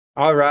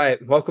All right,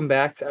 welcome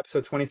back to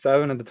episode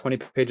 27 of the 20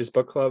 Pages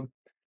Book Club.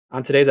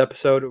 On today's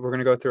episode, we're going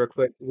to go through a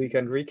quick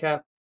weekend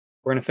recap.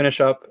 We're going to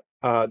finish up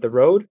The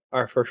Road,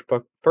 our first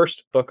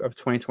book of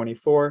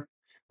 2024.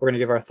 We're going to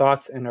give our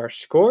thoughts and our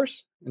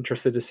scores.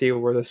 Interested to see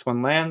where this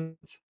one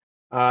lands.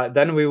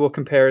 Then we will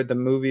compare the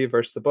movie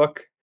versus the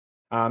book.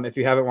 If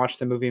you haven't watched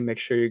the movie, make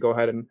sure you go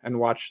ahead and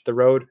watch The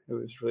Road. It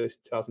was released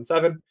in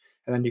 2007,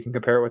 and then you can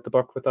compare it with the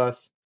book with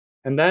us.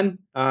 And then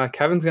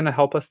Kevin's going to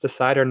help us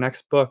decide our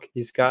next book.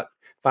 He's got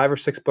 5 or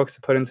 6 books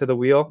to put into the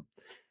wheel.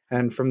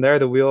 And from there,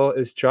 the wheel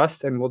is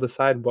just, and we'll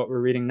decide what we're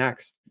reading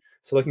next.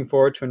 So, looking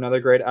forward to another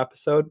great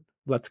episode.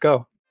 Let's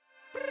go.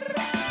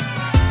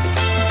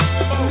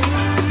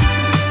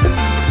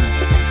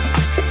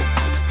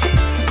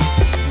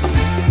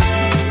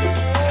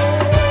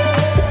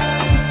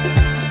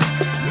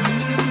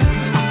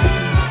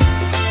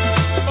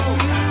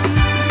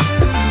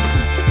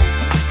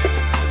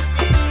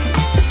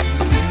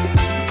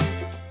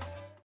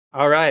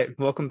 All right,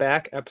 welcome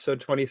back, episode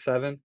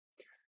 27.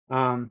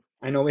 I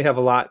know we have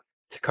a lot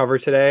to cover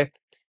today,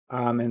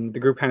 and the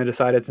group kind of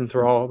decided since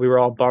we were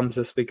all bums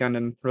this weekend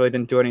and really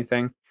didn't do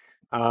anything.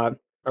 Uh,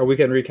 our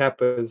weekend recap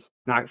was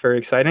not very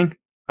exciting.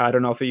 I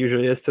don't know if it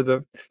usually is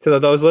to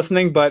those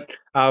listening, but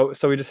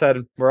so we just said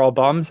we're all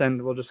bums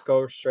and we'll just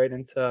go straight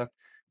into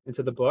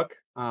the book.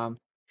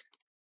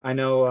 I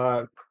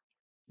know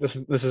this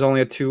is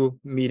only a 2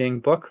 meeting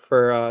book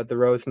for The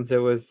Road since it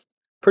was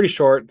pretty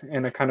short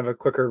and a kind of a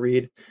quicker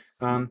read.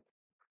 Could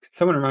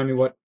someone remind me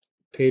what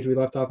page we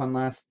left off on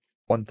last?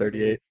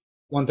 138.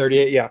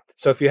 138, yeah.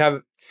 So if you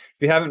haven't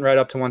read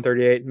up to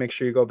 138, make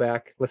sure you go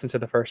back, listen to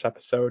the first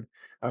episode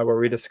where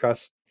we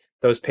discuss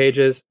those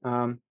pages.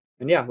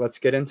 And yeah, let's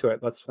get into it.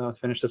 Let's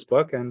finish this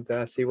book and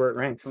see where it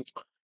ranks.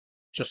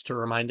 Just to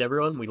remind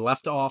everyone, we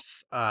left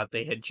off,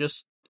 they had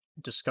just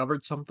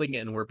discovered something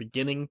and were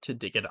beginning to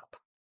dig it up.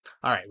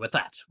 All right, with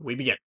that, we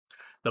begin.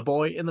 The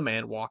boy and the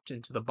man walked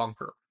into the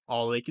bunker.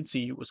 All they could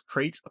see was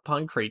crate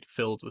upon crate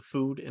filled with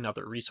food and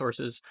other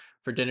resources.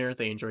 For dinner,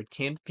 they enjoyed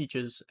canned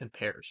peaches and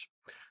pears.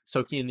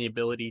 Soaking in the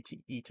ability to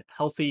eat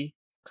healthy.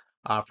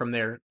 From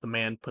there, the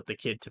man put the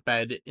kid to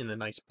bed in the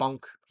nice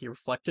bunk. He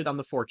reflected on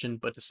the fortune,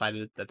 but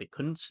decided that they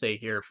couldn't stay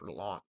here for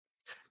long.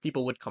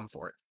 People would come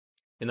for it.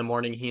 In the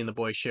morning, he and the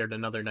boy shared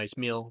another nice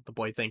meal. The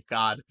boy thanked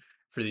God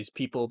for these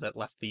people that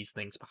left these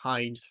things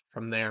behind.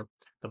 From there,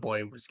 the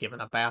boy was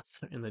given a bath.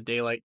 In the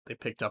daylight, they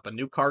picked up a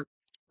new cart.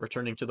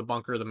 Returning to the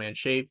bunker, the man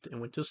shaved and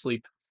went to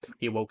sleep.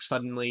 He awoke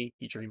suddenly.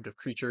 He dreamed of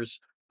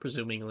creatures,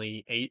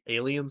 presumably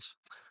aliens.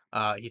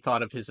 He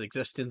thought of his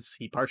existence.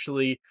 He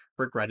partially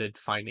regretted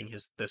finding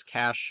this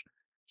cache.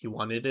 He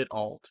wanted it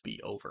all to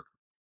be over.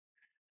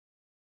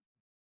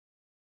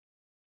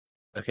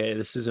 Okay,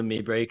 this is a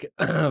me break.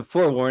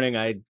 Forewarning,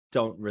 I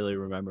don't really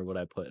remember what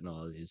I put in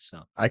all of these.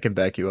 So, I can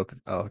back you up.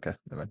 Oh, okay.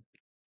 Never mind.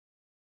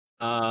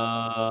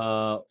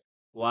 uh,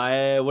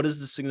 why? What is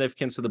the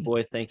significance of the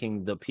boy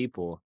thanking the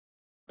people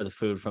for the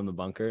food from the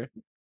bunker?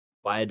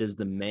 Why does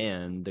the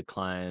man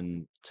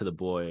decline to the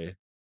boy?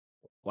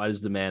 Why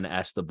does the man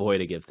ask the boy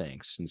to give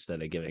thanks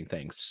instead of giving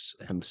thanks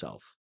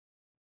himself?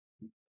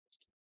 I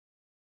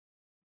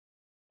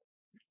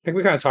think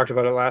we kind of talked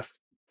about it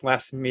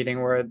last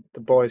meeting where the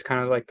boy's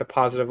kind of like the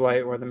positive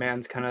light, where the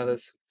man's kind of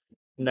this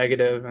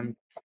negative and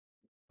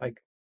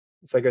like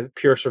it's like a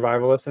pure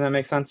survivalist, and that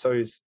makes sense. So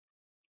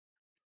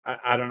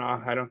I don't know.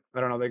 I don't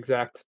know the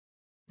exact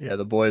Yeah,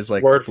 the boy is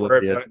like word for it,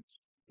 oblivious but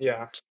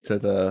yeah. to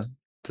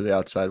the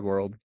outside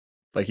world.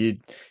 Like he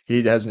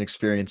hasn't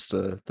experienced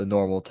the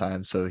normal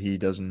time, so he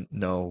doesn't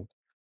know.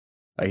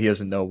 Like he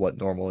doesn't know what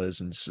normal is,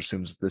 and just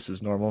assumes this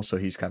is normal. So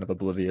he's kind of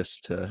oblivious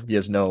to. He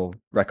has no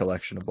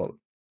recollection of what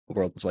the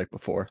world was like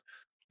before.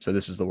 So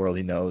this is the world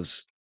he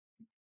knows,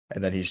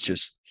 and then he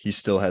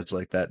still has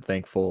like that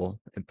thankful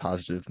and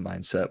positive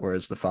mindset,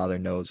 whereas the father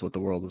knows what the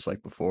world was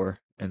like before,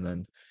 and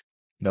then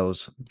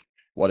knows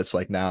what it's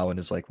like now, and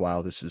is like,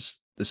 wow, this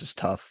is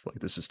tough. Like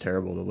this is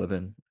terrible to live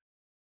in.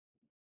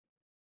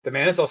 The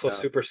man is also Yeah.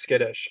 super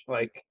skittish.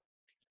 Like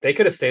they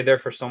could have stayed there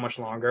for so much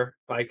longer.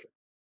 Like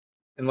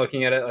and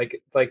looking at it,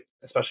 like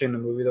especially in the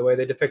movie, the way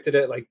they depicted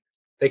it, like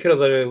they could have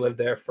literally lived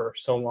there for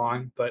so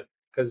long. But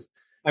because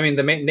I mean,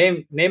 the main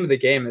name of the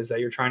game is that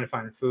you're trying to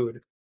find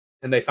food,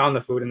 and they found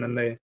the food, and then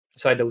they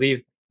decided to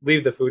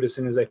leave the food as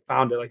soon as they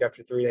found it, like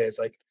after 3 days.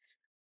 Like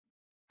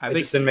I it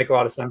think just didn't make a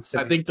lot of sense to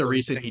I me. think the What do you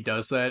reason think? he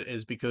does that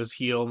is because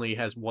he only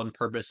has one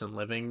purpose in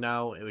living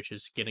now, which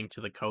is getting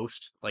to the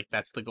coast. Like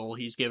that's the goal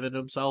he's given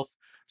himself.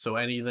 So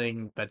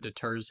anything that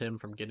deters him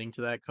from getting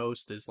to that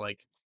coast is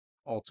like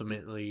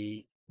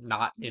ultimately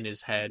not in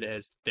his head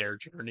as their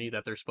journey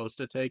that they're supposed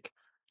to take.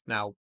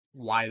 Now,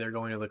 why they're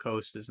going to the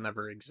coast is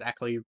never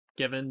exactly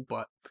given,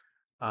 but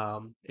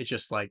it's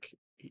just like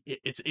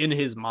it's in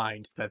his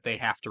mind that they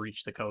have to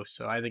reach the coast.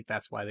 So I think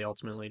that's why they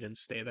ultimately didn't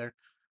stay there.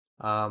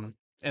 Um,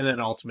 and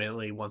then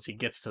ultimately, once he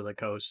gets to the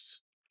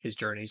coast, his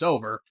journey's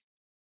over.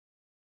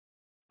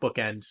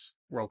 Bookends,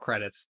 world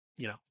credits,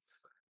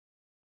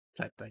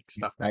 type thing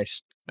stuff.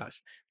 Nice.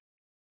 Nice.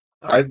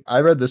 All right. I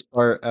read this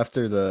part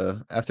after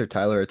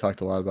Tyler had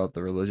talked a lot about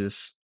the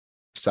religious.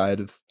 side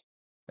of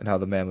and how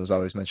the man was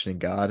always mentioning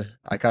God.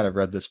 I kind of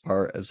read this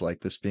part as like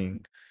this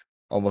being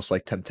almost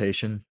like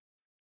temptation,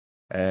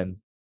 and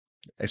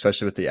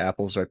especially with the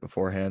apples right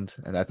beforehand,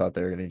 and I thought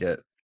they were gonna get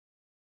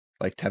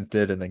like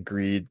tempted and then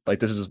greed. Like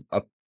this is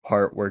a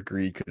part where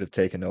greed could have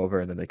taken over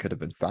and then they could have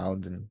been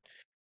found and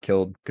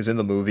killed. Because in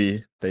the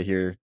movie they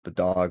hear the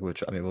dog,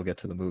 which I mean we'll get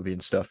to the movie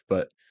and stuff,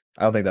 but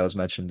I don't think that was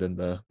mentioned in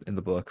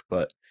the book.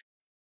 But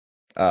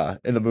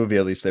in the movie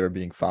at least they were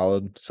being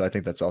followed. So I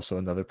think that's also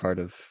another part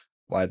of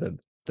why the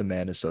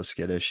man is so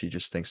skittish. He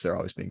just thinks they're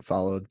always being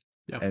followed.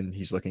 Yeah. And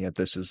he's looking at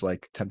this as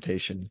like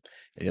temptation and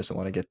he doesn't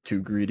want to get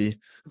too greedy.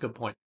 Good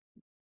point.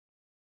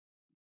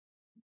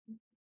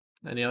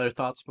 Any other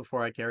thoughts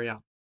before I carry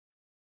on?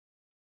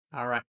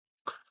 All right.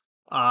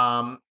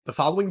 The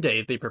following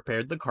day, they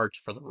prepared the cart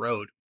for the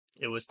road.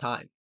 It was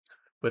time.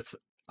 With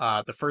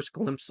the first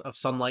glimpse of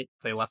sunlight,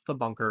 they left the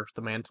bunker.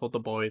 The man told the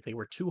boy they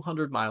were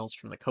 200 miles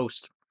from the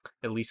coast.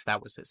 At least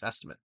that was his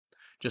estimate.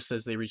 Just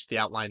as they reached the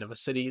outline of a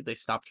city, they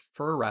stopped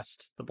for a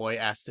rest. The boy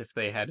asked if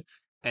they had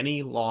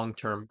any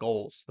long-term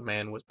goals. The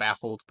man was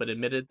baffled, but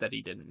admitted that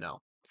he didn't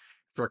know.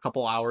 For a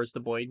couple hours, the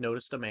boy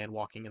noticed a man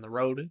walking in the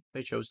road.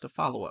 They chose to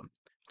follow him.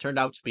 It turned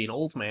out to be an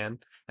old man,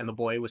 and the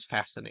boy was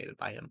fascinated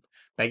by him,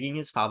 begging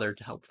his father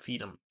to help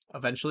feed him,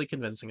 eventually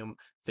convincing him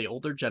the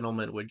older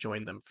gentleman would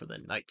join them for the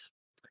night.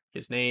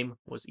 His name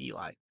was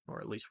Eli, or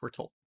at least we're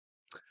told.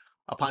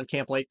 Upon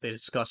camp light, they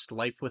discussed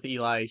life with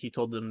Eli. He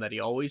told them that he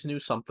always knew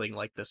something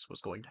like this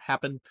was going to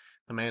happen.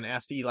 The man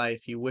asked Eli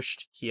if he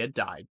wished he had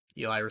died.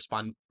 Eli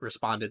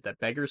responded that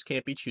beggars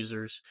can't be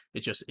choosers.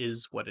 It just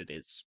is what it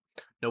is.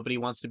 Nobody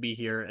wants to be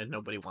here, and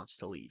nobody wants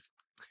to leave.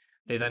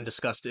 They then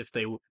discussed if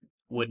they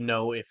would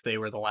know if they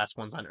were the last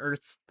ones on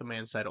Earth. The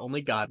man said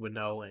only God would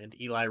know, and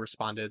Eli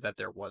responded that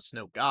there was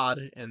no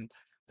God, and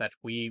that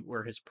we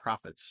were his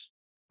prophets.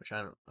 Which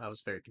I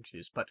was very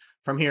confused. But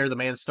from here, the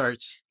man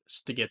starts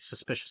to get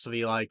suspicious of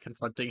Eli,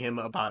 confronting him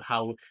about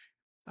how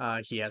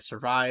he has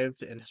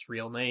survived and his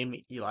real name.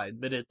 Eli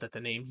admitted that the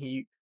name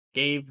he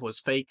gave was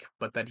fake,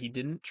 but that he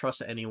didn't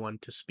trust anyone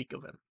to speak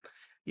of him.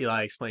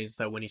 Eli explains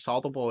that when he saw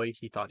the boy,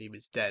 he thought he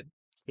was dead.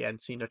 He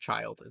hadn't seen a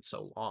child in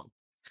so long.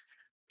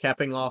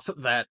 Capping off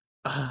that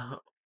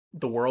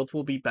the world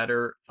will be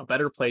a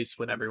better place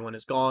when everyone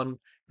is gone.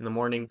 In the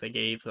morning, they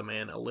gave the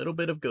man a little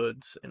bit of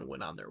goods and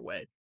went on their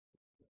way.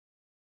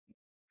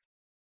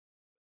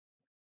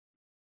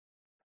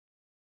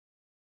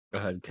 Go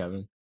ahead,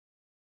 Kevin.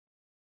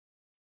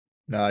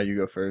 Nah, you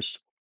go first.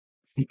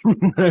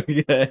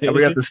 Okay. Yeah, we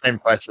got the same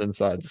question,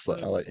 so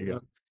I'll let you go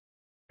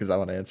because I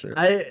want to answer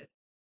it.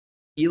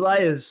 Eli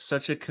is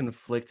such a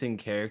conflicting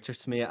character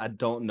to me. I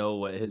don't know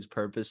what his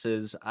purpose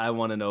is. I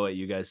want to know what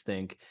you guys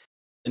think.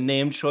 The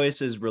name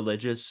choice is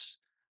religious,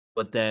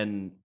 but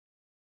then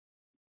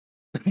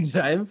did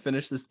I even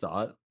finish this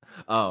thought?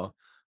 Oh,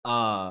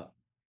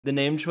 the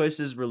name choice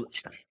is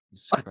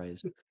Jesus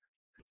Christ.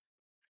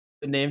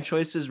 The name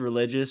choice is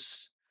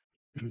religious,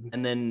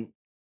 and then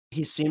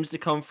he seems to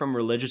come from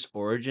religious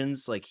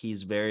origins. Like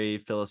he's very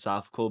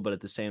philosophical, but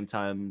at the same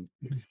time,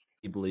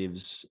 he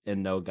believes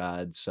in no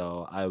God.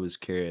 So I was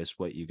curious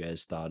what you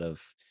guys thought of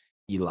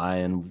Eli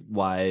and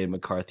why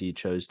McCarthy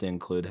chose to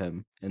include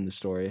him in the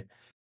story.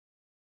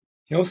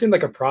 He almost seemed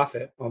like a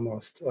prophet,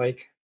 almost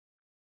like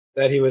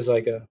that he was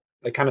like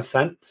kind of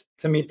sent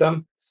to meet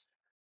them.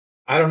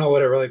 I don't know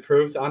what it really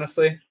proved,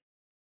 honestly.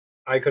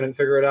 I couldn't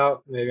figure it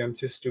out. Maybe I'm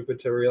too stupid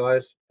to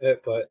realize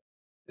it, but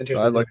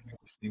So interesting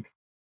to think.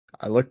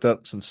 I looked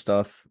up some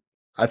stuff.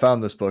 I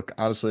found this book.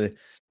 Honestly,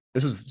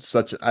 this is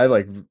such I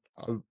like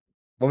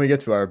when we get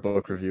to our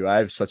book review, I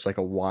have such like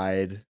a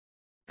wide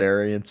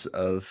variance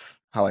of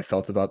how I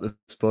felt about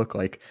this book.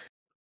 Like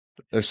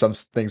there's some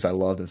things I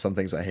loved and some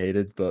things I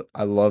hated, but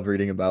I love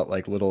reading about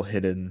like little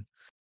hidden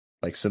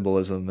like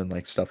symbolism and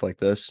like stuff like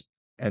this.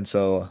 And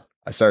so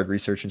I started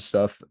researching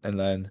stuff and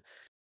then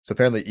so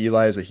apparently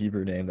Eli is a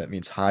Hebrew name that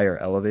means high or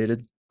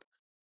elevated,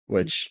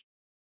 which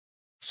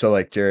so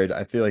like Jared,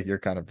 I feel like you're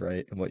kind of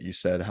right in what you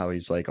said, how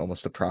he's like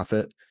almost a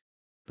prophet.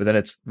 But then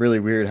it's really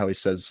weird how he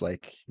says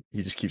like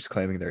he just keeps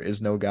claiming there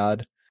is no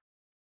God.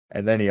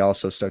 And then he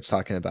also starts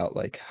talking about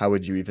like how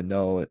would you even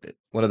know?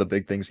 One of the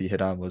big things he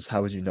hit on was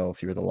how would you know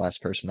if you were the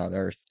last person on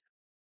Earth?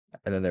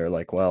 And then they were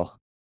like, well,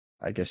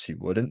 I guess you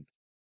wouldn't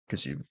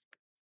because you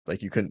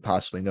couldn't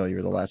possibly know you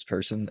were the last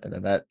person. And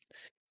then that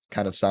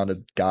kind of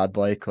sounded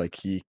godlike, like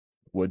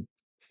would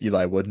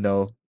Eli would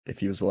know if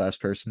he was the last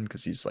person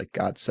because he's like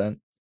God sent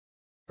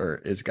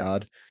or is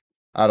God.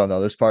 I don't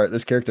know.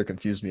 This character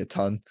confused me a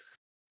ton.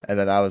 And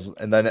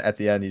then at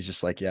the end, he's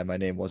just like, yeah, my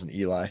name wasn't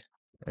Eli.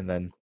 And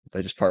then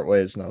they just part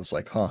ways. And I was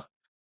like, huh,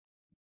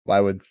 why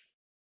would,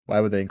 why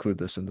would they include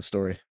this in the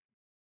story?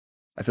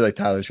 I feel like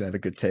Tyler's gonna have a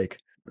good take.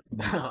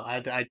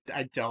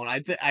 I don't.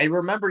 I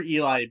remember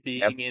Eli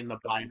being in the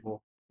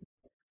Bible,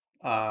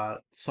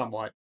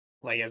 somewhat.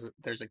 Like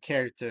there's a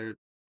character,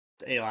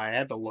 Eli. I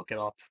had to look it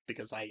up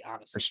because I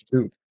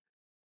honestly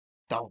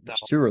don't know. There's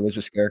two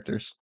religious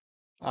characters.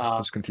 It Uh,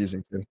 was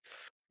confusing too.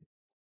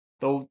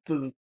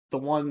 the the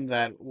one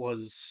that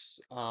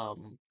was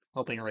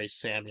helping raise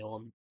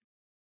Samuel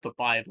the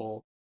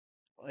Bible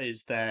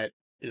is that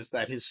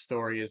his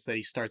story is that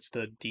he starts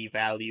to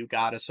devalue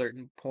God at a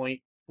certain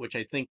point, which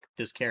I think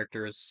this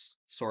character is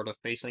sort of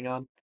basing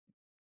on.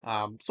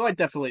 So I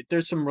definitely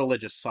there's some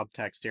religious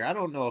subtext here. I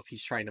don't know if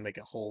he's trying to make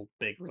a whole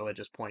big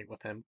religious point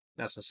with him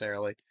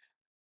necessarily.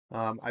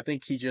 I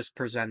think he just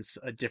presents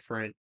a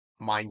different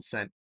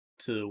mindset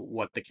to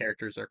what the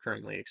characters are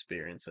currently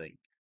experiencing,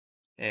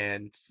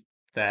 and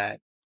that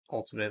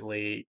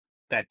ultimately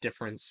that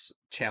difference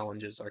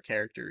challenges our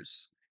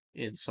characters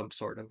in some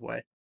sort of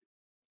way.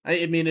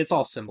 I mean, it's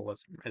all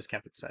symbolism, as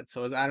Kevin said.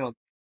 So I don't,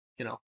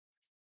 you know,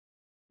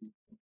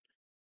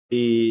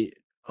 The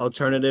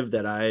alternative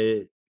that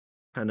I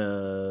kind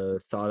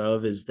of thought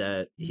of is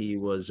that he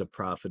was a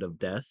prophet of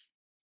death,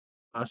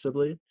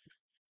 possibly.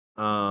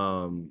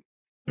 Um,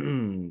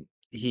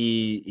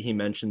 he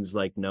mentions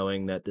like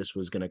knowing that this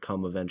was going to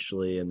come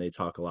eventually, and they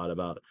talk a lot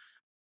about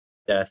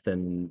death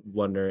and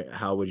wonder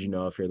how would you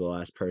know if you're the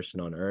last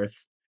person on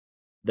Earth.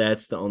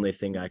 That's the only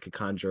thing I could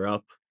conjure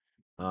up.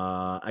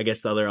 I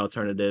guess the other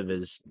alternative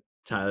is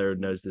Tyler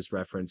knows this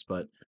reference,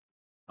 but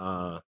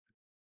uh,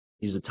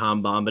 he's a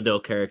Tom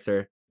Bombadil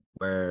character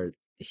where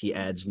he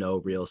adds no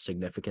real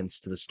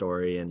significance to the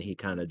story, and he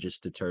kind of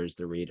just deters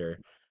the reader,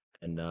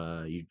 and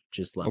you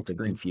just left in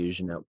Smokescreen.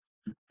 confusion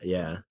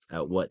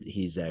at what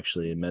he's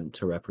actually meant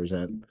to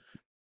represent.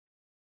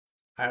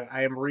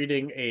 I am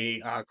reading a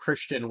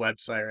Christian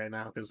website right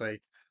now because I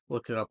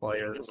looked it up while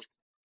you're this.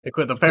 Like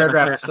with the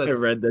paragraph I says,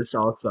 read this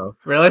also.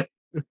 really?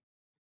 Yeah,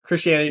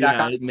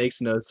 Christianity.com? it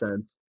makes no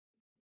sense.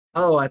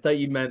 Oh, I thought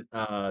you meant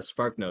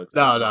Spark Notes. I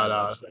No, no, no.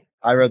 apologize.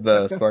 I read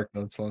the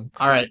SparkNotes one.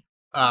 All right.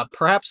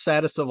 Perhaps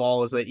saddest of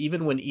all is that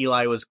even when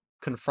Eli was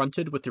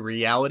confronted with the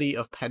reality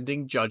of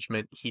pending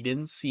judgment, he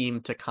didn't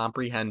seem to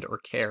comprehend or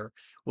care,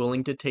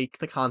 willing to take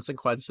the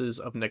consequences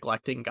of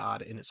neglecting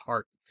God in his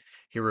heart.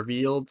 He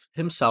revealed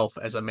himself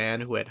as a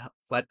man who had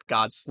let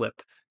God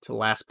slip to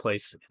last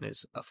place in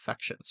his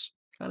affections.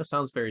 Kind of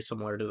sounds very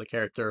similar to the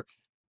character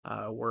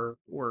were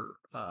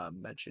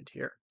mentioned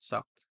here.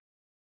 So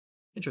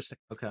interesting.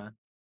 Okay.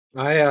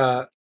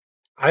 I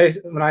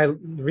when I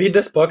read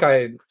this book,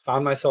 I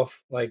found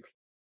myself like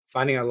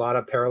finding a lot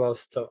of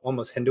parallels to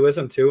almost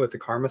Hinduism too with the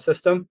karma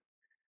system.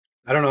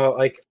 I don't know,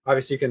 like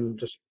obviously you can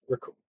just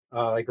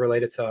like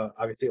relate it to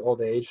obviously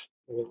old age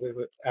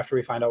after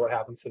we find out what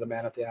happens to the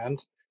man at the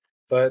end,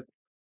 but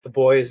the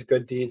boy's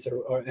good deeds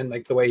and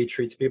like the way he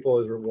treats people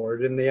is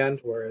rewarded in the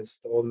end, whereas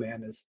the old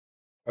man is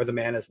or the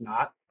man is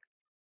not.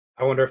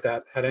 I wonder if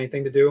that had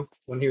anything to do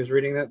when he was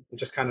reading that,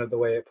 just kind of the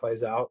way it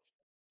plays out.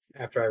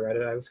 After I read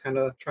it, I was kind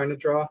of trying to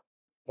draw.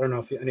 I don't know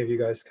if any of you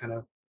guys kind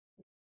of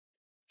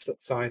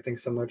saw anything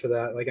similar to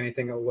that, like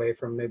anything away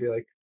from maybe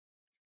like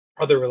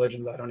other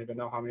religions. I don't even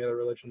know how many other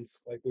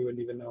religions like we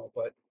wouldn't even know,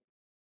 but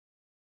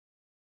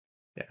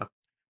Yeah.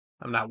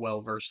 I'm not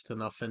well versed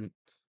enough in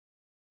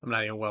I'm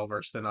not even well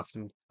versed enough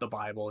in the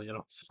Bible, you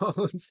know.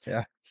 So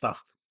Yeah.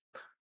 stuff.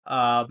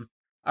 All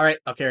right,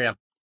 I'll carry on.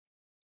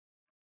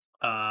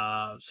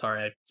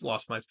 Sorry, I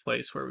lost my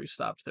place where we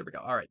stopped. There we go.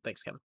 All right,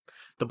 thanks, Kevin.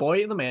 The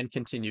boy and the man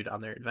continued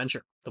on their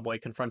adventure. The boy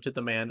confronted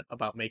the man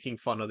about making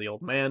fun of the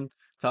old man,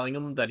 telling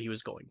him that he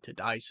was going to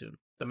die soon.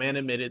 The man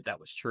admitted that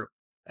was true.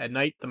 At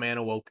night, the man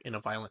awoke in a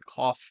violent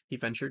cough. He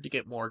ventured to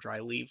get more dry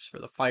leaves for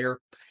the fire.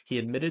 He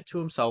admitted to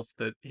himself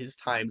that his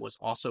time was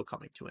also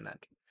coming to an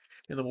end.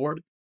 In the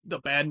ward, the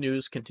bad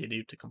news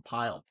continued to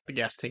compile. The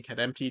gas tank had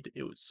emptied.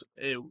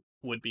 It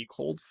would be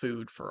cold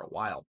food for a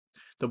while.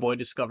 The boy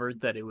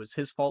discovered that it was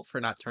his fault for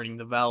not turning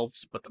the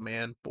valves, but the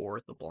man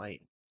bore the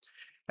blame.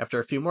 After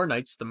a few more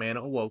nights, the man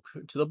awoke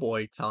to the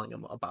boy telling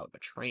him about a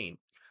train.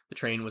 The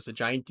train was a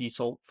giant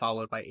diesel,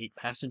 followed by 8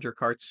 passenger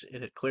carts.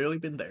 It had clearly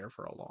been there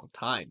for a long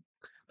time.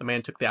 The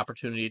man took the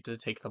opportunity to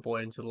take the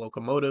boy into the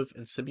locomotive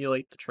and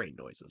simulate the train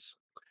noises.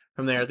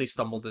 From there, they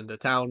stumbled into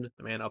town.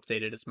 The man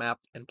updated his map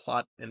and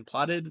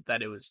plotted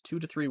that it was 2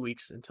 to 3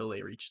 weeks until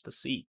they reached the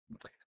sea.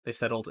 They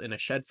settled in a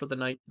shed for the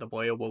night. The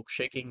boy awoke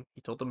shaking.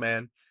 He told the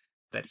man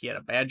that he had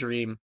a bad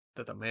dream,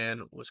 that the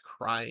man was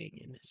crying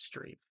in his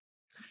dream.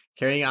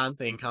 Carrying on,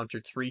 they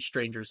encountered 3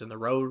 strangers in the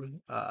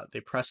road. They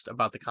pressed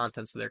about the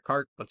contents of their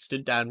cart, but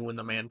stood down when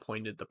the man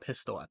pointed the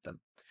pistol at them.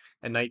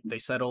 At night, they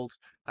settled.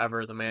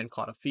 However, the man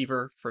caught a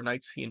fever. For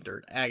nights, he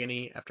endured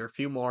agony. After a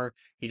few more,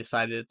 he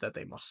decided that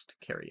they must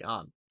carry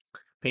on.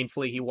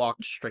 Painfully, he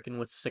walked, stricken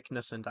with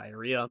sickness and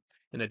diarrhea.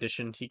 In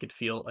addition, he could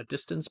feel a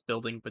distance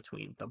building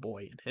between the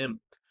boy and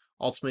him.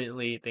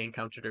 Ultimately, they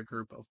encountered a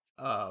group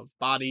of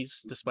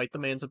bodies. Despite the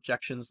man's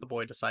objections, the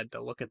boy decided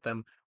to look at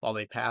them. While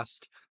they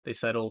passed, they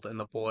settled, and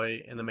the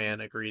boy and the man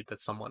agreed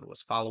that someone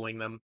was following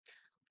them.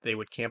 They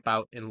would camp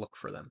out and look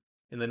for them.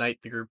 In the night,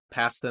 the group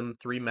passed them,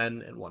 3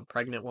 men and 1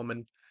 pregnant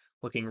woman,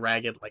 looking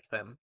ragged like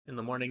them. In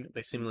the morning,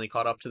 they seemingly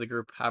caught up to the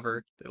group.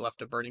 However, they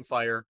left a burning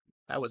fire.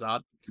 That was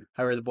odd.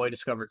 However, the boy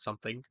discovered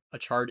something, a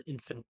charred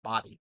infant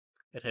body.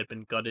 It had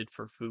been gutted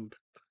for food.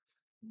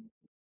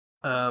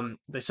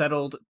 They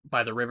settled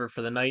by the river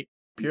for the night,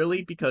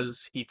 purely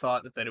because he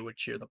thought that it would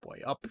cheer the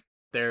boy up.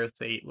 There,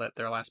 they let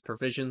their last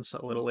provisions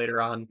a little later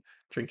on,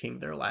 drinking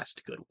their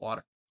last good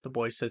water. The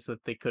boy says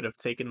that they could have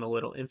taken the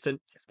little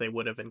infant if they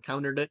would have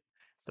encountered it.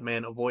 The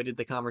man avoided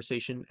the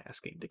conversation,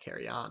 asking to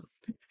carry on.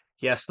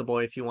 He asked the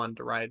boy if he wanted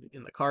to ride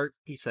in the cart.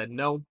 He said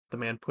no. The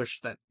man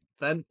pushed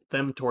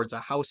them towards a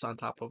house on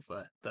top of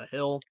the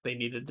hill. They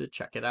needed to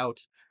check it out.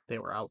 They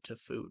were out of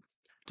food.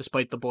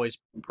 Despite the boy's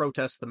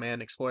protests, the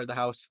man explored the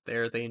house.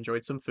 There, they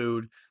enjoyed some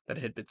food that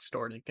had been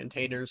stored in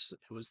containers.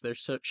 It was their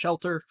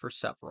shelter for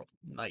several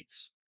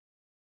nights.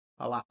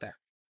 A lot there.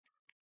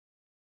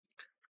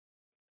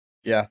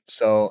 Yeah,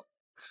 so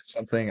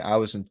something I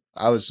was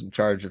in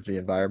charge of the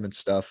environment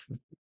stuff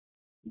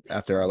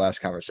after our last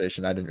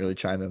conversation. I didn't really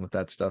chime in with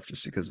that stuff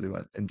just because we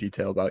went in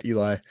detail about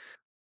Eli.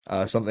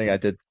 Something I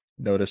did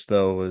notice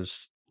though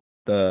was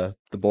the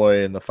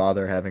boy and the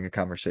father having a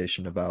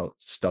conversation about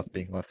stuff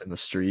being left in the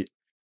street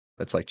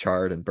that's like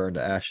charred and burned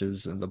to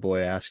ashes, and the boy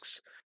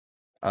asks,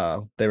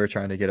 they were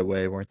trying to get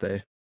away, weren't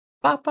they?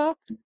 Papa?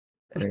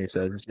 And then he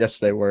says, yes,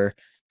 they were.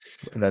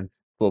 And then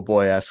little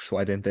boy asks,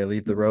 why didn't they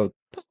leave the road?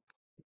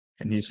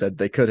 And he said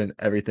they couldn't.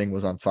 Everything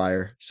was on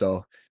fire.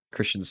 So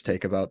Christian's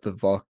take about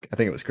I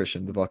think it was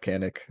Christian, the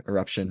volcanic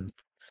eruption,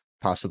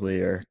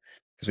 possibly, or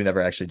because we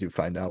never actually do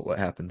find out what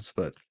happens,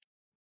 but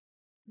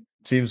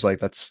it seems like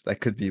that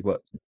could be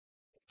what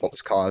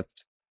was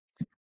caused,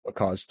 what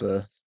caused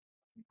the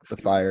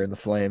fire and the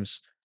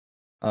flames.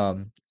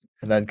 Um,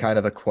 and then kind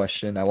of a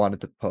question I wanted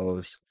to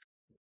pose.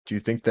 Do you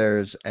think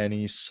there's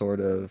any sort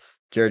of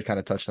Jared kind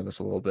of touched on this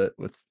a little bit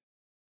with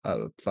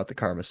about the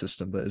karma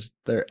system, but is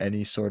there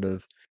any sort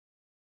of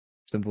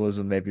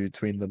symbolism maybe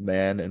between the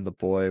man and the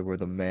boy where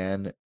the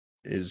man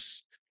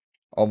is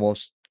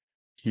almost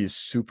he's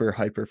super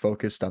hyper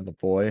focused on the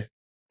boy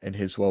and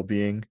his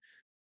well-being,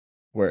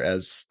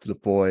 whereas the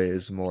boy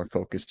is more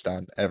focused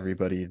on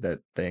everybody that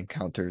they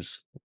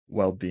encounters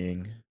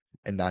well-being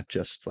and not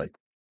just like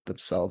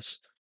themselves?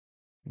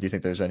 Do you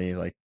think there's any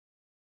like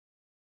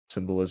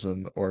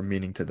symbolism or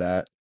meaning to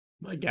that?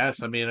 I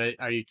guess. I mean,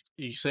 are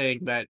you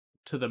saying that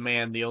to the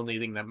man, the only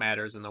thing that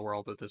matters in the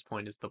world at this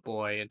point is the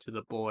boy, and to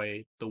the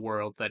boy, the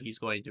world that he's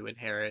going to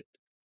inherit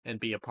and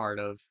be a part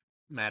of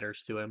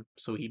matters to him?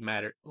 So he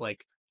matter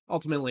like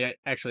ultimately.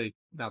 Actually,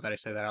 now that I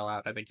say that out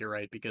loud, I think you're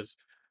right because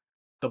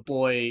the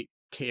boy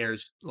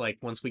cares. Like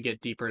once we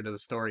get deeper into the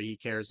story, he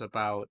cares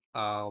about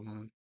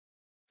um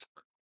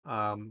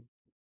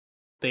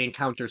they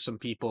encounter some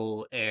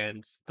people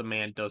and the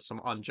man does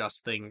some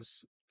unjust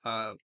things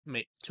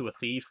to a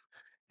thief,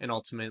 and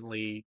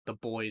ultimately the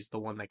boy's the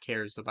one that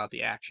cares about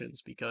the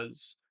actions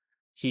because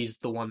he's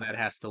the one that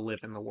has to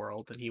live in the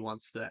world and he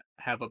wants to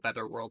have a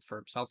better world for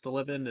himself to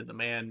live in, and the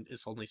man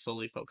is only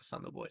solely focused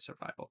on the boy's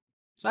survival.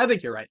 So I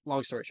think you're right,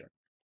 long story short.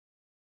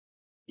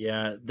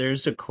 Yeah,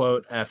 there's a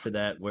quote after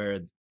that where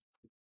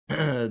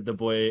the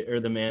boy or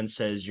the man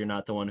says, "You're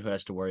not the one who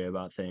has to worry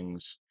about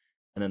things."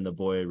 And then the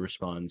boy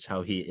responds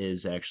how he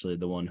is actually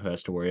the one who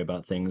has to worry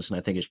about things. And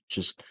I think it's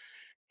just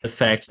the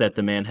fact that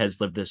the man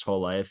has lived this whole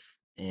life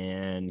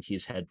and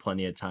he's had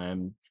plenty of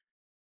time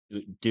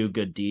to do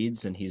good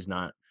deeds, and he's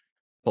not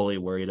fully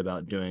worried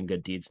about doing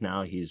good deeds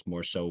now. He's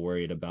more so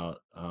worried about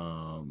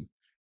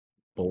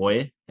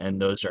boy,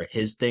 and those are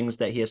his things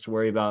that he has to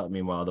worry about.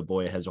 Meanwhile, the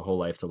boy has a whole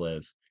life to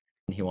live,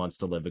 and he wants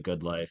to live a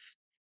good life,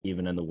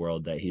 even in the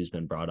world that he's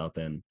been brought up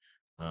in.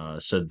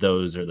 So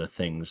those are the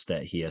things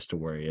that he has to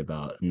worry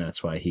about, and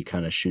that's why he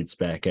kind of shoots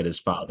back at his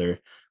father.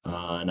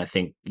 And I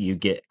think you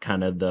get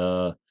kind of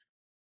the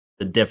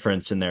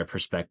difference in their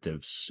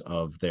perspectives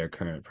of their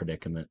current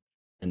predicament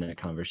in that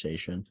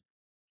conversation.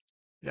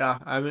 Yeah,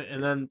 I mean,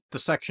 and then the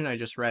section I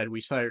just read,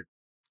 we start.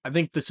 I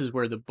think this is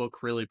where the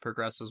book really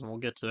progresses, and we'll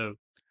get to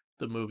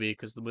the movie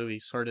because the movie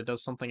sort of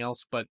does something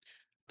else. But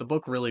the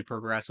book really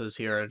progresses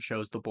here and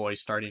shows the boy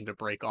starting to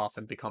break off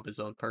and become his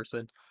own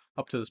person.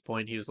 Up to this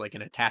point, he was like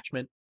an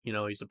attachment.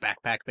 He's a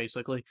backpack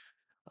basically.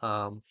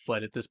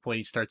 But at this point,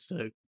 he starts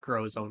to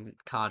grow his own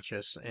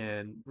conscience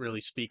and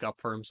really speak up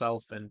for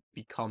himself and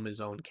become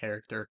his own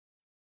character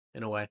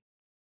in a way.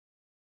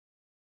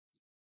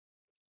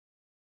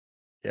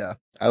 Yeah,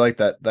 I like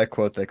that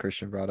quote that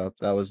Christian brought up.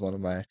 That was one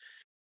of my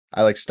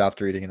I like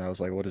stopped reading and I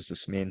was like, what does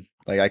this mean?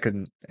 Like I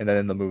couldn't and then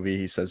in the movie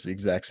he says the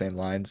exact same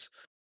lines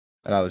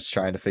and I was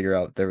trying to figure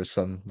out there was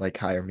some like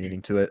higher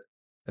meaning to it.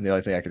 And the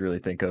only thing I could really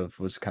think of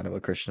was kind of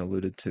what Christian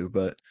alluded to,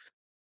 but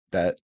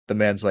that the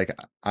man's like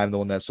I'm the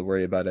one that has to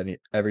worry about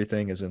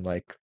everything is in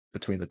like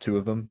between the two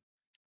of them.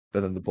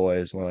 But then the boy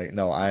is more like,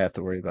 no, I have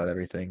to worry about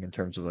everything in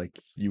terms of like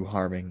you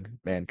harming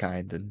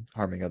mankind and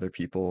harming other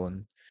people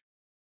and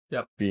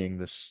Yep. being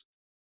this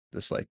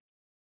like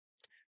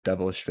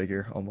devilish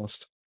figure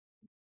almost.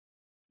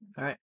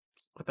 All right.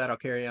 With that, I'll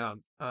carry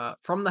on.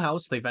 From the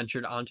house, they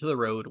ventured onto the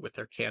road with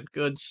their canned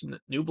goods,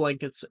 new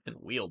blankets, and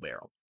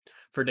wheelbarrow.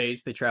 For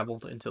days, they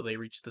traveled until they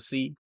reached the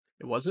sea.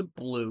 It wasn't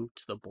blue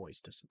to the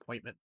boy's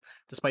disappointment.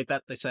 Despite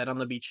that, they sat on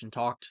the beach and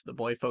talked. The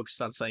boy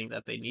focused on saying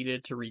that they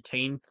needed to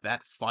retain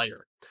that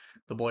fire.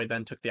 The boy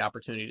then took the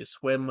opportunity to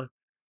swim.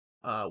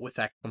 With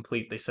that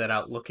complete, they set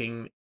out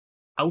looking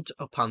out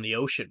upon the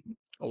ocean.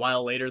 A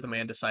while later, the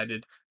man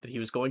decided that he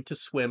was going to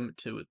swim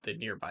to the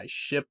nearby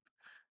ship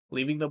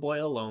leaving the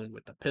boy alone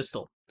with the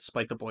pistol.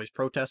 Despite the boy's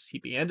protests, he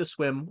began to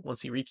swim.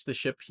 Once he reached the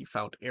ship, he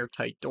found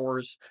airtight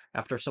doors.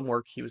 After some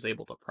work, he was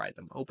able to pry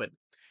them open.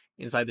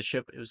 Inside the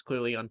ship, it was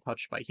clearly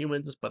untouched by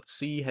humans, but the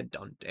sea had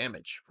done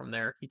damage. From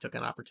there, he took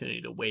an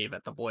opportunity to wave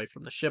at the boy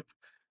from the ship.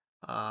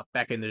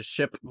 Back in the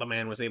ship, the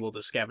man was able to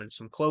scavenge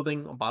some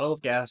clothing, a bottle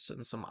of gas,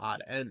 and some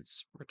odd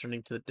ends.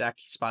 Returning to the deck,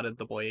 he spotted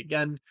the boy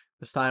again,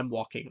 this time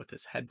walking with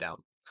his head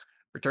down.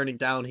 Returning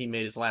down, he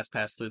made his last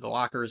pass through the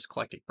lockers,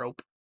 collecting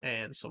rope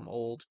and some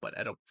old but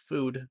edible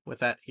food. With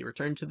that, he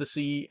returned to the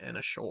sea and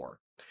ashore.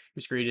 He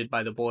was greeted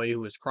by the boy who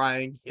was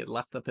crying. He had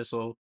left the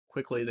pistol.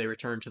 Quickly, they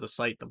returned to the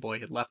site the boy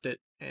had left it,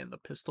 and the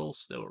pistol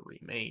still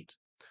remained.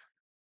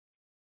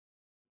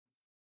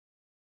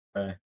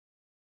 Okay.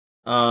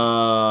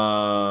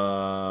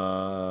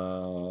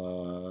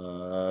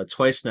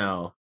 Twice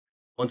now.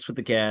 Once with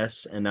the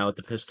gas, and now with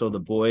the pistol.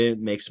 The boy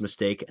makes a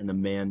mistake, and the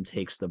man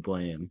takes the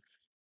blame.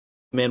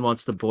 The man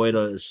wants the boy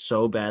to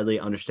so badly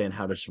understand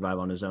how to survive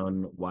on his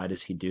own. Why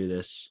does he do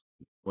this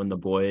when the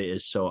boy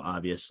is so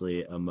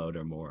obviously a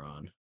motor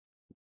moron?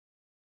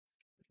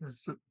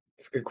 It's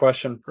a good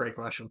question. Great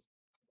question.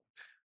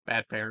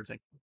 Bad parenting.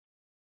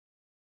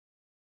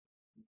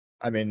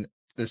 I mean,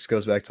 this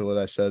goes back to what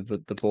I said,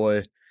 but the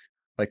boy,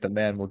 like the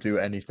man will do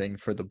anything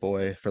for the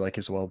boy for like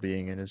his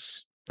well-being and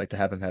his like to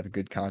have him have a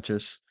good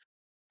conscience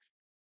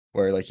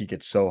where like he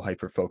gets so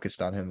hyper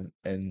focused on him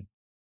and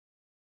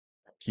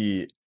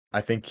he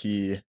I think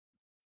the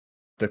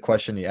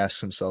question he asks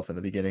himself in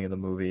the beginning of the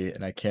movie,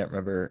 and I can't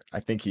remember,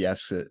 I think he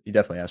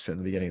definitely asks it in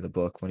the beginning of the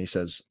book when he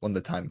says, when the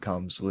time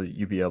comes, will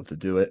you be able to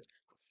do it?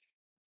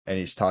 And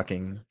he's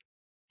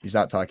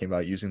not talking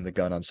about using the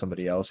gun on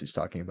somebody else, he's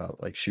talking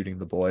about like shooting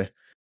the boy.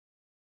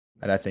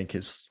 And I think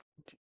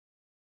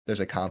there's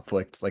a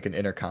conflict, like an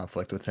inner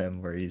conflict with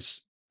him where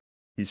he's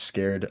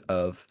scared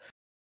of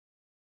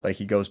like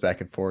he goes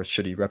back and forth.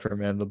 Should he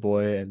reprimand the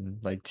boy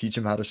and like teach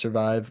him how to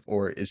survive,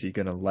 or is he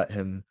gonna let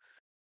him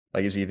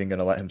like is he even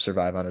gonna let him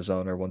survive on his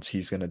own, or once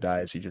he's gonna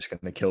die, is he just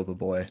gonna kill the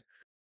boy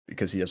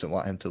because he doesn't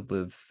want him to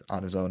live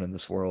on his own in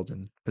this world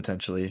and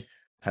potentially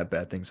have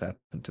bad things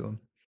happen to him?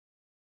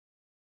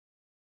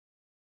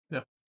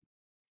 Yeah.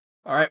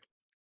 All right.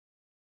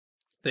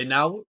 They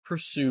now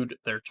pursued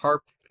their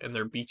tarp and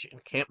their beach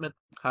encampment.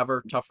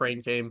 However, tough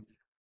rain came,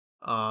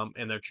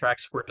 and their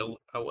tracks were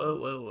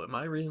whoa, am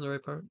I reading the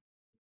right part?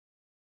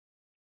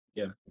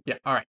 Yeah. Yeah,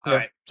 all right,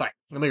 Yeah. Sorry,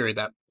 let me read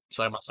that.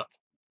 Sorry, I messed up.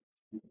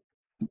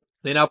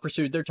 They now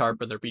pursued their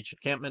tarp and their beach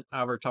encampment.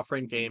 However, tough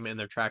rain came, and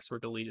their tracks were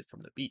deleted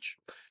from the beach.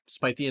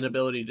 Despite the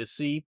inability to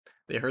see,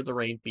 they heard the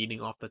rain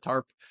beating off the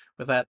tarp.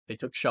 With that, they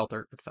took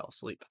shelter and fell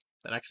asleep.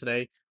 The next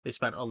day, they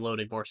spent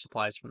unloading more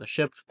supplies from the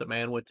ship. The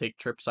man would take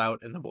trips out,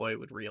 and the boy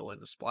would reel in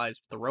the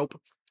supplies with the rope.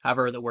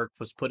 However, the work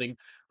was putting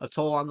a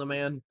toll on the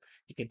man.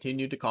 He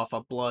continued to cough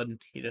up blood.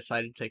 He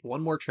decided to take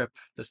one more trip,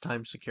 this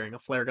time securing a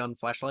flare gun,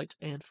 flashlight,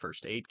 and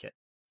first aid kit.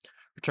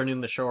 Returning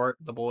to the shore,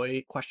 the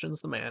boy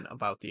questions the man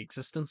about the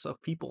existence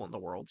of people in the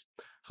world,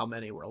 how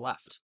many were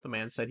left. The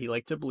man said he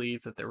liked to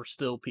believe that there were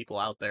still people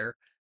out there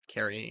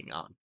carrying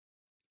on.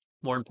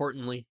 More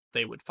importantly,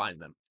 they would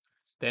find them.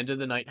 They ended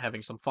the night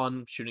having some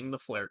fun, shooting the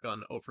flare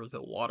gun over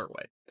the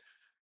waterway.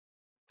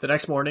 The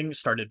next morning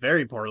started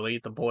very poorly.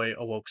 The boy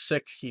awoke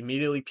sick. He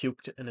immediately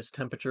puked, and his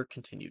temperature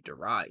continued to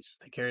rise.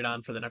 They carried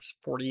on for the next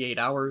 48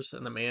 hours,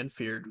 and the man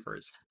feared for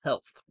his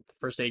health. The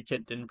first aid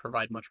kit didn't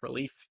provide much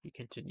relief. He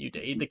continued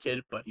to aid the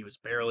kid, but he was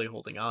barely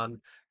holding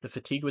on. The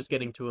fatigue was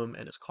getting to him,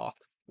 and his cough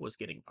was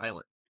getting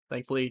violent.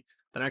 Thankfully,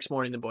 the next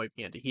morning the boy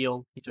began to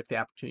heal. He took the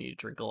opportunity to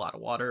drink a lot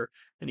of water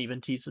and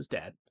even tease his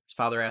dad. His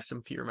father asked him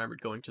if he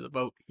remembered going to the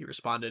boat. He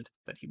responded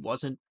that he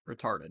wasn't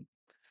retarded.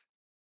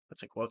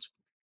 That's in quotes.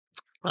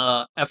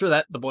 After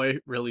that, the boy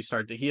really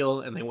started to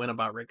heal, and they went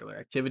about regular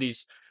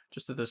activities.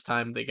 Just at this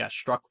time, they got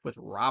struck with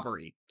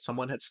robbery.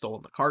 Someone had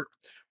stolen the cart.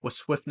 With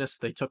swiftness,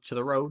 they took to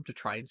the road to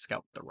try and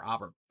scout the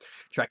robber,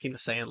 tracking the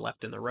sand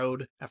left in the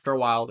road. After a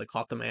while, they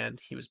caught the man.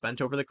 He was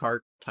bent over the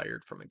cart,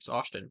 tired from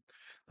exhaustion.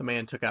 The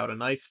man took out a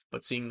knife,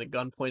 but seeing the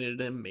gun pointed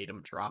at him made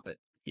him drop it.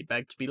 He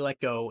begged to be let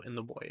go, and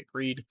the boy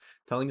agreed,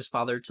 telling his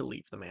father to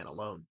leave the man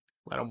alone.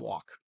 Let him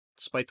walk.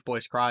 Despite the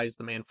boy's cries,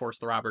 the man forced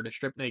the robber to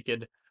strip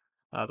naked.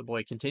 The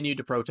boy continued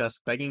to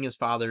protest, begging his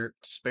father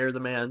to spare the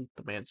man.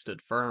 The man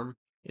stood firm.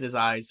 In his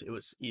eyes, it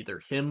was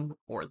either him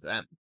or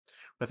them.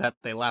 With that,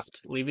 they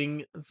left,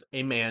 leaving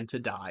a man to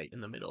die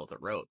in the middle of the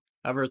road.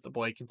 However, the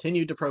boy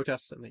continued to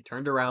protest, and they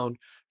turned around,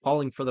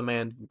 calling for the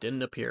man who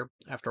didn't appear.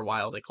 After a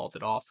while, they called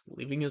it off,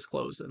 leaving his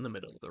clothes in the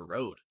middle of the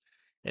road.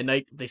 At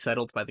night, they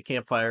settled by the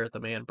campfire. The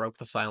man broke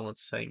the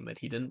silence, saying that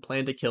he didn't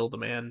plan to kill the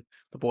man.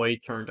 The boy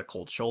turned a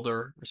cold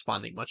shoulder,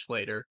 responding much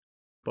later,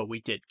 "But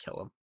we did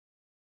kill him."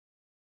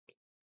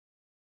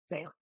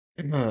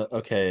 Damn.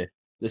 Okay,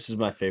 this is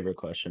my favorite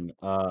question.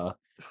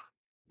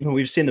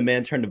 We've seen the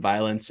man turn to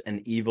violence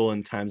and evil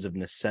in times of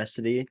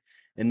necessity.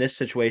 In this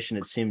situation,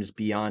 it seems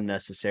beyond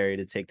necessary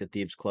to take the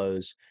thief's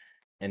clothes,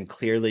 and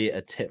clearly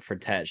a tit for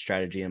tat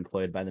strategy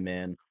employed by the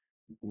man.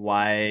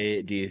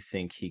 Why do you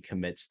think he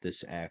commits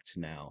this act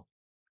now?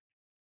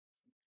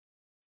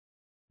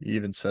 He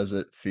even says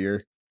it,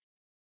 fear.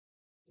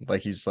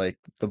 Like he's like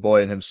the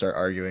boy and him start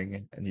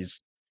arguing, and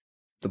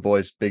the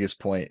boy's biggest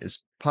point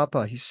is,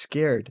 Papa, he's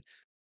scared.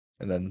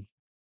 And then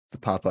the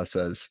Papa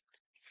says,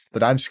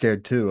 but I'm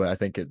scared too. I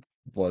think it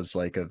was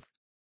like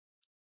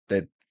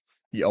that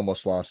he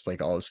almost lost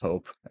like all his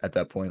hope at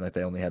that point. Like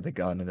they only had the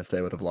gun, and if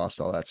they would have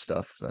lost all that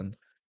stuff, then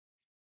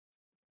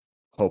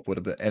hope would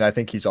have been. And I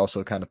think he's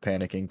also kind of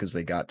panicking because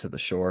they got to the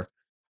shore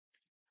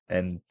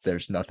and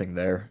there's nothing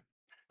there.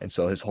 And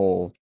so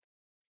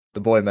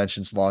the boy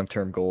mentions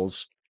long-term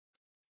goals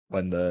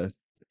when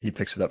he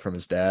picks it up from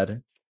his dad.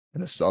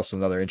 And this is also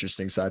another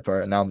interesting side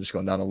part. And now I'm just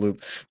going down a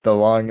loop. The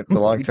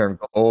long-term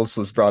goals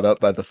was brought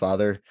up by the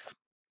father,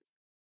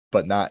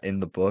 but not in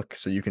the book.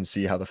 So you can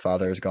see how the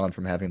father has gone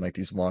from having like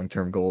these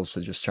long-term goals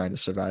to just trying to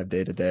survive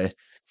day to day.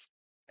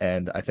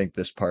 And I think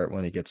this part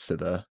when he gets to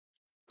the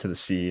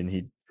sea and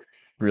he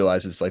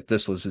realizes like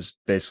this was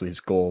basically his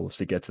goal was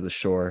to get to the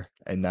shore,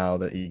 and now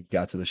that he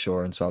got to the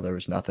shore and saw there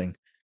was nothing,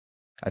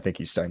 I think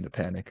he's starting to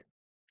panic.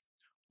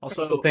 I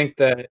Also, still think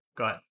that.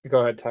 go ahead. Go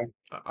ahead, Ty.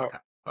 Okay.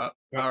 All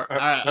right.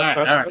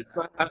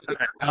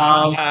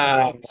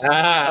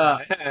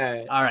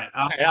 All right.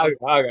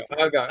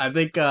 I'll go. I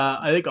think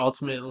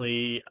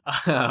ultimately,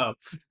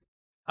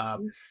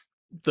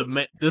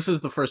 this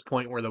is the first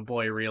point where the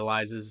boy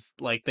realizes,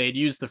 like, they'd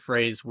used the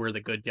phrase "we're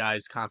the good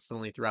guys"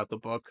 constantly throughout the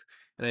book,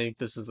 and I think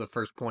this is the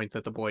first point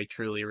that the boy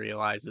truly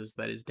realizes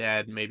that his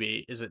dad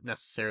maybe isn't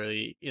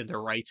necessarily in the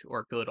right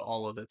or good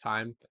all of the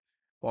time,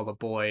 while the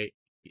boy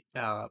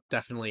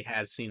definitely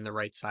has seen the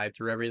right side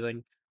through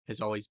everything, has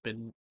always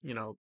been,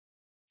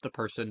 the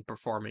person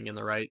performing in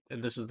the right,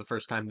 and this is the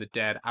first time the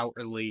dad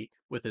outwardly,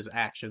 with his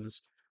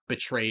actions,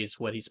 betrays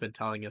what he's been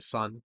telling his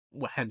son,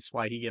 hence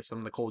why he gives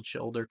him the cold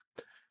shoulder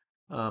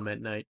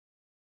at night.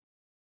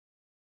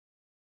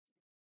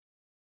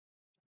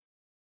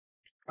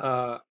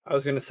 I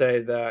was gonna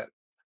say that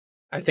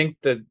I think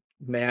the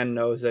man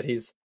knows that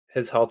his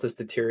health is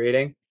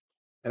deteriorating,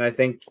 and I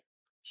think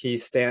he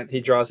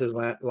draws his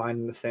line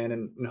in the sand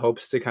and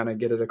hopes to kind of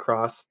get it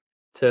across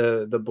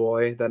to the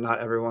boy that not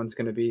everyone's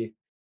going to be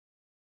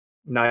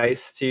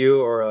nice to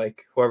you or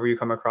like whoever you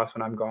come across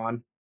when I'm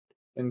gone,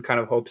 and kind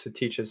of hopes to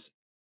teach his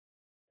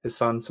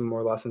son some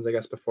more lessons, I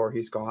guess, before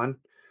he's gone.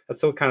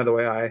 That's still kind of the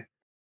way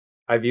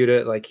I viewed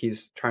it. Like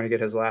he's trying to get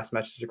his last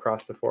message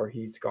across before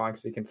he's gone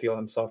because he can feel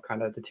himself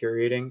kind of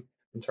deteriorating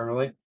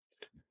internally.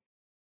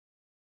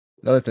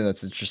 Another thing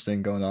that's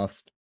interesting going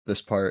off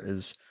this part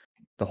is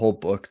the whole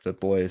book. The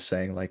boy is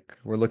saying like,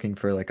 we're looking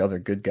for like other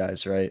good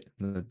guys, right?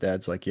 And the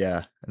dad's like,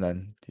 yeah. And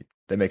then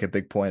they make a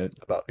big point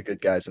about the good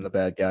guys and the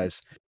bad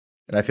guys.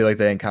 And I feel like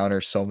they encounter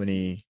so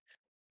many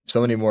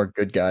more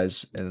good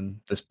guys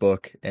in this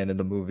book and in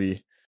the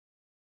movie,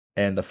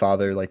 and the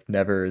father like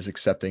never is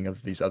accepting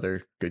of these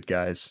other good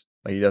guys.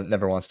 Like he doesn't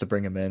never wants to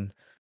bring him in,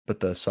 but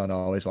the son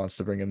always wants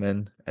to bring him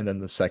in. And then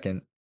the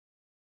second,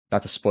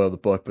 not to spoil the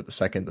book, but the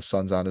second the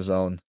son's on his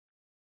own,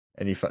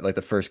 and like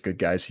the first good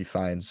guys he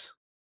finds,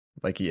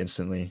 like he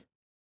instantly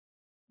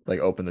like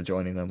open to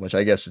joining them. Which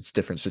I guess it's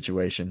different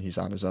situation. He's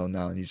on his own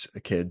now and he's a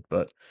kid,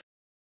 but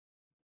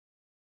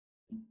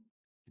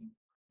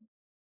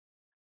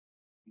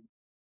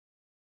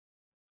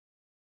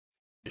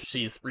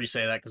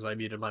Re-say that because I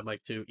muted my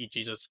mic to eat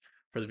Jesus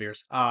for the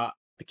viewers. The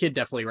kid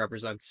definitely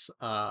represents,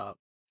 a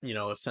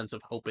sense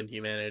of hope and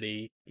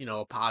humanity,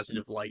 a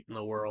positive light in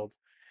the world,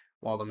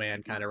 while the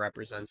man kind of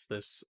represents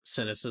this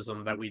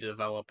cynicism that we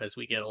develop as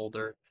we get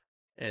older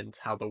and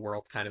how the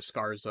world kind of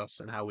scars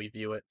us and how we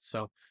view it.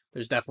 So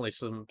there's definitely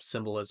some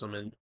symbolism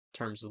in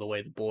terms of the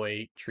way the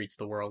boy treats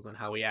the world and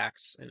how he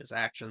acts in his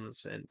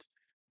actions, and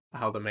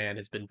how the man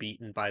has been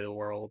beaten by the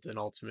world and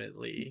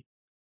ultimately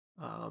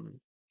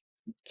um,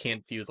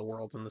 can't view the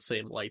world in the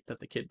same light that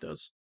the kid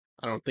does.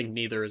 I don't think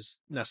neither is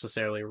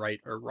necessarily right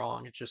or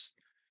wrong. It's just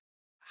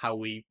how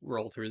we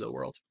roll through the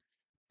world.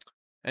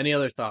 Any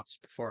other thoughts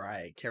before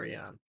I carry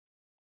on?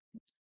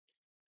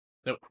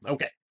 Nope.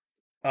 Okay.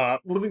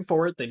 Moving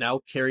forward, they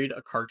now carried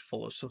a cart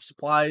full of some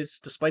supplies.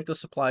 Despite the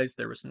supplies,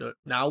 there was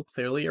now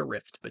clearly a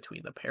rift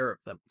between the pair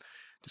of them.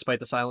 Despite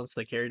the silence,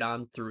 they carried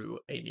on through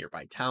a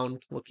nearby town,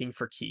 looking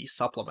for key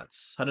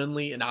supplements.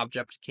 Suddenly, an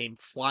object came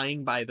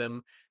flying by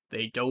them.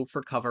 They dove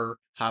for cover.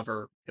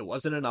 However, it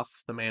wasn't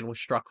enough. The man was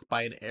struck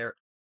by an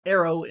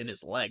arrow in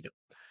his leg.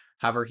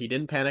 However, he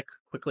didn't panic.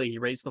 Quickly, he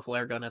raised the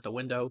flare gun at the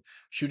window,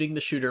 shooting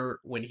the shooter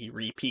when he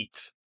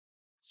re-peeked.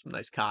 Some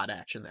nice COD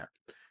action there.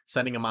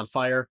 Setting him on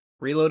fire.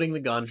 Reloading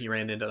the gun, he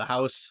ran into the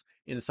house.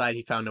 Inside,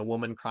 he found a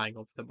woman crying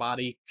over the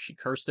body. She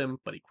cursed him,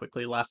 but he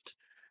quickly left.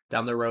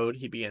 Down the road,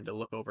 he began to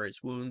look over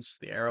his wounds.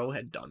 The arrow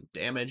had done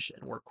damage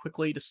and worked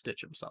quickly to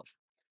stitch himself.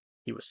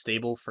 He was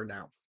stable for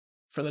now.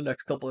 For the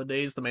next couple of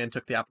days, the man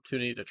took the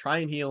opportunity to try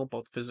and heal,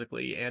 both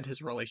physically and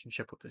his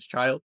relationship with his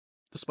child.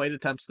 Despite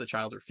attempts, the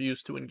child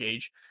refused to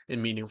engage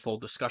in meaningful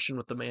discussion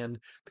with the man.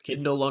 The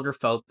kid no longer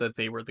felt that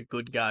they were the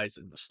good guys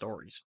in the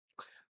stories.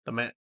 The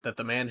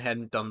man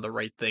hadn't done the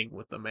right thing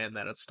with the man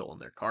that had stolen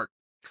their cart.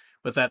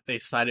 With that, they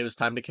decided it was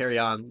time to carry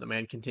on. The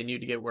man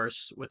continued to get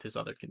worse with his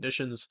other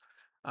conditions.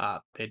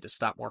 They had to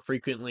stop more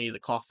frequently. The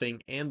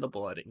coughing and the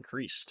blood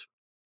increased.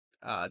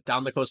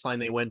 Down the coastline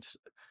they went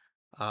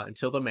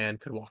until the man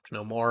could walk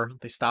no more.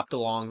 They stopped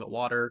along the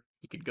water.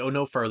 He could go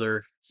no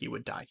further. He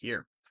would die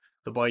here.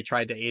 The boy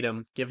tried to aid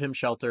him, give him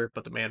shelter,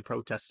 but the man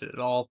protested it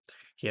all.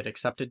 He had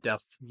accepted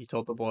death. He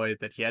told the boy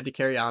that he had to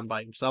carry on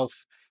by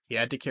himself. He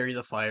had to carry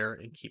the fire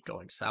and keep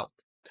going south.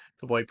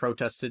 The boy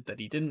protested that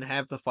he didn't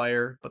have the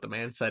fire, but the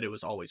man said it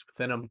was always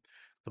within him.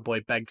 The boy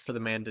begged for the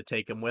man to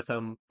take him with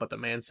him, but the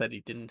man said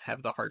he didn't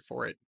have the heart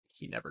for it.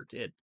 He never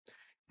did.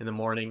 In the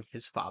morning,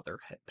 his father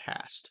had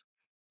passed.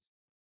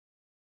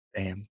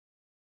 Damn.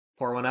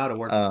 Pour one out,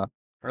 award. Uh,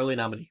 Early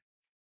nominee.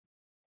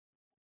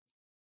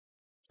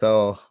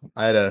 so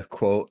I had a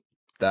quote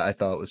that I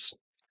thought was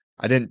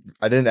I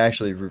didn't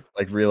actually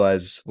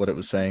realize what it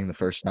was saying the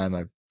first time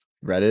I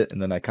read it,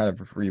 and then I kind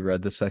of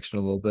reread this section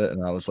a little bit,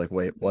 and I was like,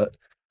 wait, what?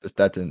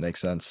 That didn't make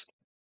sense.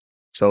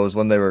 So it was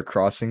when they were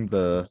crossing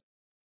the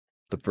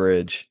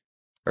bridge,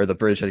 or the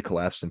bridge had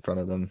collapsed in front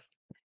of them,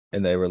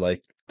 and they were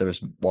like, there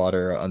was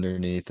water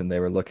underneath, and they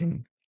were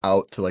looking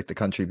out to like the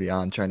country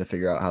beyond, trying to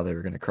figure out how they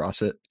were going to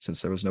cross it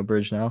since there was no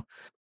bridge now.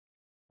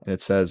 And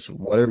it says,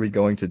 "What are we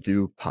going to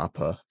do,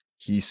 Papa?"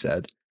 He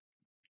said.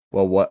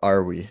 "Well, what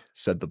are we?"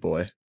 said the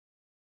boy.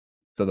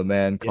 So the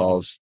man Yeah.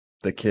 calls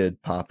the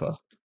kid Papa.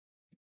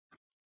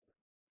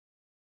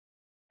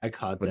 I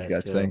caught What do that you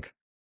guys too. think?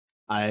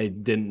 I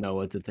didn't know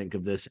what to think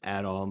of this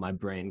at all. My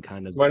brain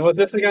kind of When was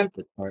this again?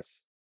 this part.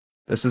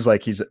 This is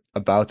like he's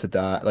about to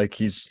die, like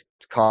he's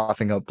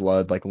coughing up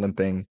blood, like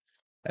limping,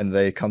 and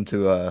they come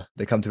to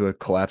a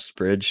collapsed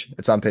bridge.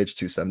 It's on page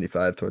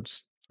 275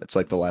 towards it's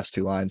like the last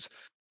two lines.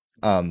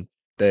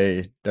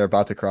 They're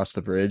about to cross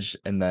the bridge,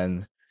 and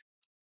then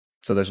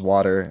so there's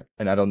water,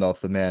 and I don't know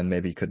if the man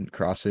maybe couldn't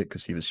cross it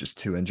because he was just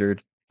too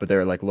injured, but they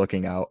were like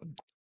looking out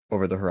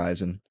over the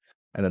horizon.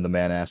 And then the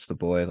man asked the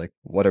boy, like,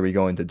 "What are we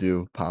going to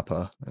do,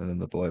 Papa?" And then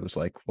the boy was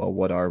like, "Well,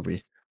 what are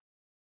we?"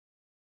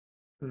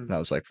 And I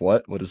was like,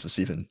 "What? What is this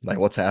even like?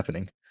 What's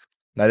happening?"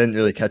 And I didn't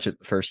really catch it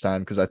the first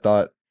time because I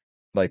thought,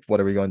 like, "What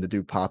are we going to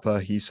do,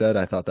 Papa?" He said.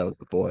 I thought that was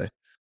the boy.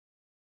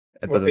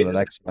 But What then page the is it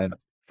next line,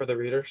 for the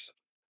readers?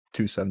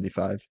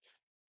 275.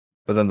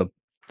 But then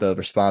the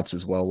response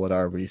is, "Well, what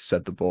are we?"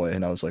 said the boy,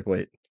 and I was like,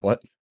 "Wait,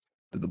 what?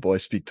 Did the boy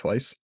speak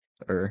twice?"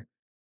 Or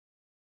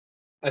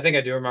I think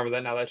I do remember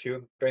that now that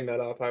you bring that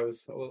up. I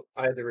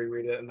had to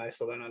reread it and I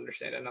still don't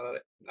understand it now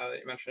that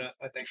you mention it.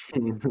 I think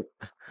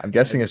I'm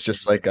guessing the it's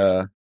just same.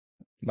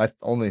 like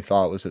only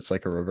thought was it's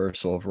like a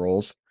reversal of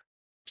roles.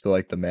 So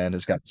like the man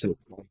has got to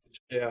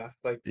yeah,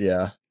 like yeah,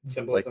 like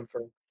symbolism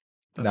for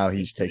That's now what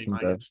he's getting taking my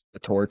guess. the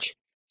torch.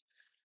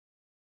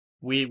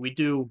 We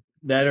do.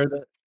 That or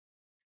the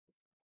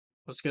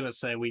I was gonna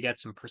say we get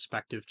some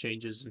perspective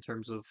changes in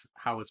terms of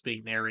how it's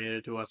being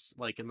narrated to us,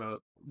 like in the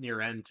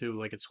near end too.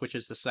 Like it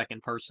switches to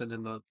second person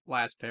in the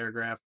last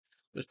paragraph.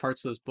 There's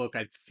parts of this book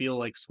I feel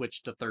like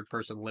switched to third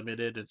person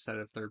limited instead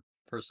of third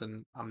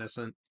person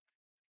omniscient.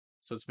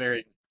 So it's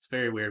very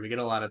weird. We get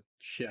a lot of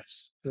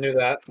shifts. knew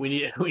that. We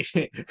need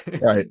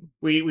Right.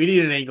 we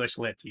need an English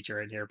lit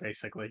teacher in here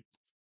basically.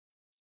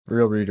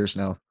 Real readers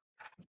know.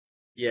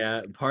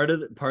 yeah,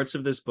 parts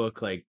of this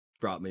book like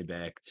brought me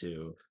back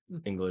to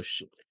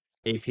English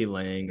AP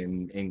Lang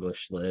and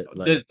English Lit,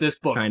 like This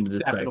book trying to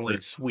definitely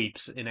decipher.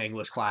 sweeps in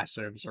English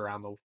classrooms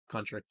around the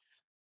country.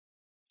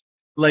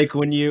 Like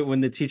when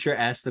the teacher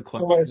asked the Why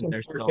question, some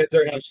they're poor so kids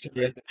are not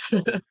studying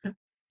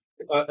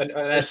an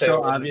they're essay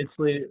so over this.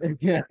 obviously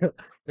yeah,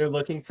 they're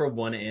looking for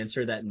one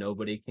answer that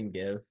nobody can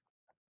give.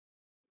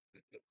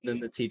 Then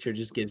the teacher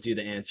just gives you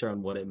the answer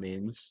on what it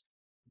means.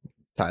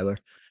 Tyler.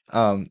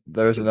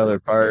 There was another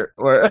part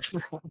where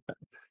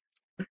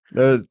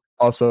there was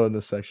also in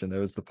this section there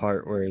was the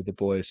part where the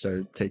boy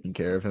started taking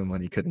care of him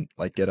when he couldn't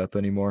like get up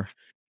anymore.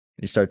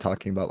 He started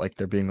talking about like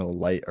there being a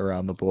light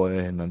around the boy,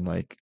 and then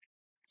like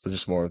so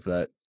just more of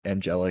that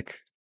angelic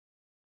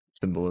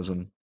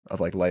symbolism of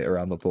like light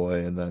around the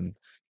boy, and then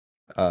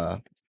uh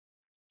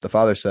the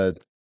father said,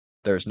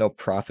 "There is no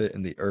prophet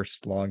in the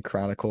earth's long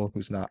chronicle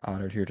who's not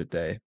honored here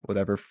today.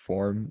 Whatever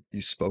form you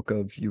spoke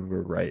of, you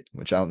were right,"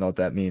 which I don't know what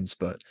that means,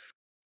 but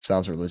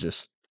sounds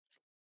religious.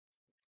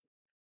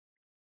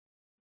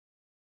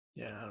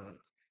 Yeah, I don't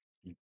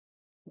know.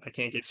 I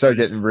can't get Started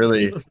credit. getting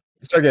really it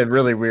started getting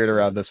really weird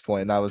around this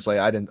point, and I was like,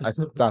 I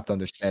stopped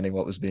understanding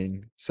what was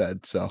being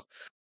said. So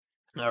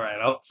All right,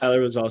 I'll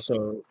Tyler was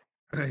also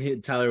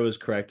Tyler was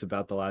correct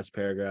about the last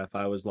paragraph.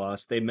 I was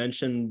lost. They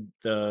mentioned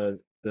the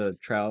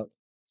trout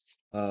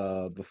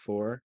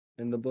before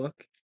in the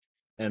book,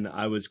 and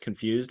I was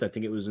confused. I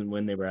think it was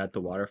when they were at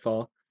the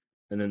waterfall,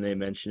 and then they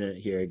mention it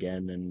here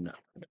again, and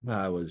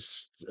I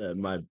was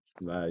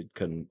I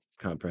couldn't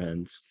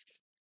comprehend.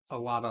 a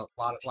lot of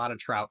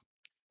trout,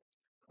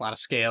 a lot of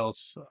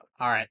scales.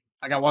 All right,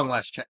 I got one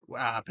last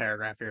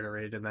paragraph here to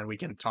read, and then we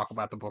can talk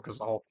about the book as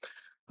a whole.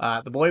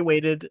 The boy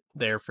waited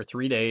there for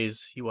 3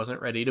 days. He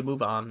wasn't ready to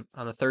move on.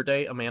 On the third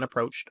day, a man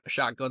approached, a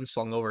shotgun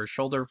slung over his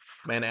shoulder.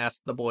 The man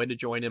asked the boy to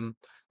join him.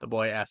 The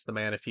boy asked the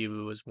man if he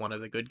was one of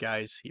the good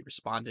guys. He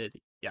responded,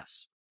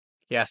 yes.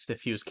 He asked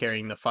if he was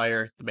carrying the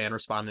fire. The man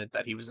responded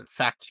that he was in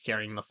fact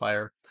carrying the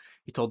fire.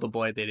 He told the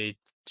boy that he had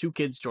 2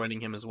 kids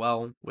joining him as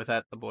well. With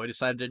that, the boy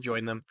decided to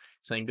join them,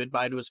 saying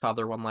goodbye to his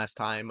father one last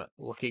time,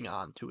 looking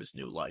on to his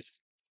new life.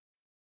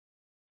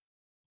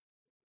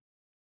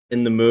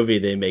 In the movie,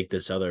 they make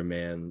this other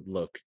man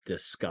look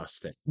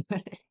disgusting.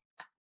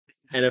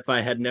 And if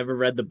I had never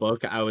read the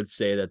book, I would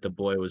say that the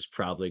boy was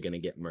probably going to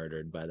get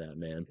murdered by that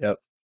man. Yep.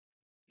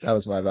 That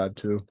was my vibe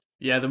too.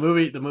 Yeah, the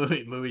movie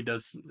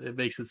does, it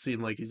makes it seem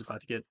like he's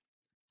about to get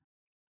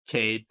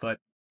Cade, but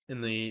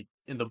in the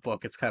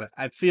book, it's kind of,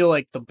 I feel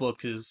like the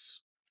book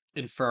is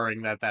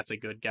inferring that that's a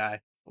good guy.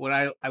 When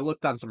I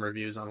looked on some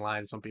reviews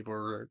online, some people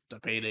were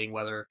debating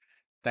whether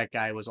that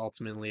guy was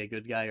ultimately a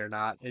good guy or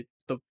not.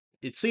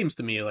 It seems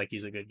to me like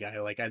he's a good guy.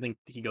 Like, I think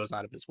he goes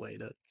out of his way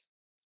to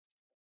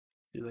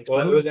do things. Well,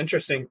 But it was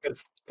interesting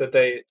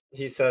that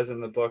he says in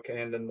the book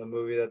and in the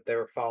movie that they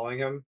were following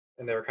him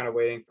and they were kind of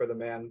waiting for the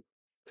man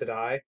to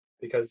die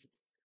because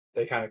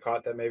they kind of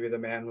caught that maybe the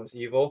man was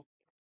evil,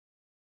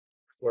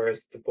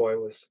 whereas the boy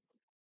was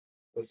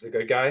the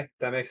good guy. If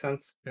that makes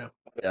sense. Yeah.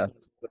 Yeah.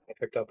 That's what I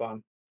picked up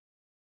on.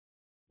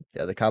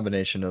 Yeah, the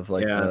combination of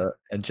like Yeah. the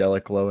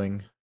angelic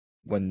glowing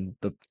when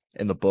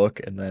in the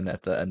book and then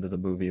at the end of the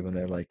movie when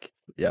they're like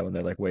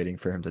waiting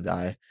for him to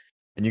die.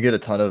 And you get a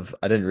ton of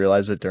I didn't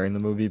realize it during the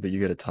movie, but you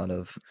get a ton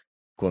of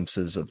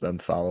glimpses of them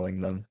following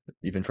them,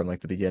 even from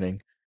like the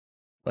beginning.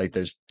 Like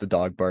there's the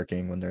dog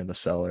barking when they're in the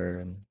cellar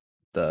and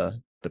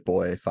the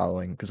boy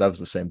following because that was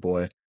the same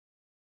boy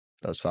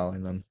that was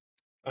following them.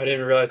 I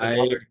didn't realize the I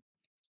brother.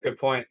 Good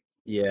point.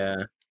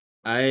 yeah.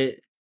 I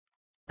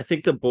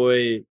think the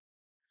boy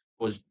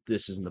was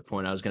this isn't the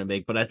point I was going to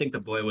make, but I think the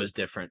boy was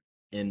different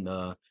in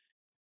the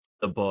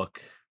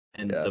book,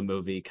 and Yeah. the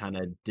movie kind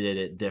of did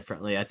it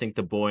differently. I think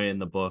the boy in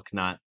the book,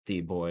 not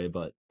the boy,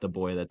 but the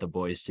boy that the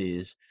boy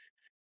sees,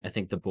 I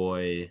think the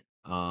boy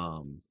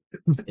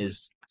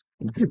is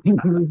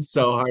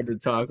so hard to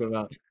talk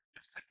about.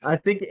 I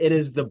think it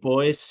is the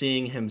boy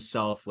seeing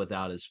himself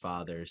without his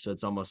father. So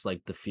it's almost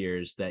like the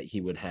fears that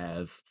he would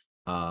have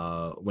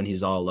when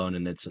he's all alone,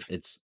 and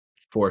it's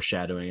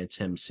foreshadowing. It's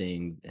him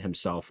seeing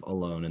himself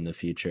alone in the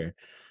future.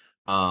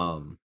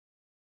 Um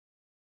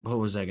what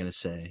was I gonna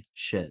say?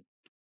 Shit.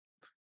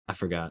 I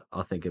forgot.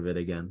 I'll think of it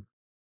again.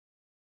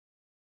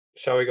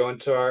 Shall we go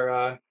into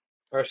our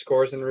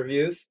scores and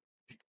reviews?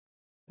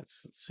 that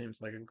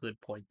seems like a good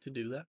point to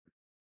do that.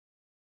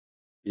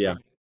 Yeah.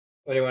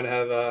 Anyone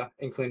have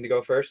inkling to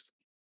go first?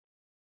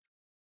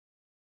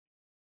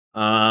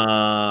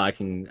 I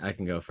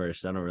can go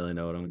first. I don't really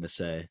know what I'm gonna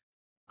say.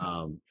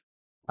 Um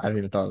I haven't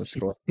even thought of the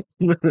score.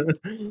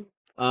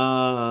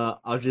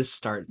 I'll just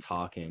start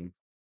talking.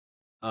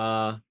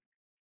 Uh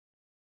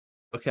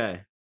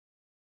okay.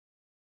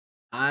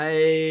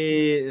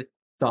 I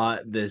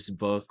thought this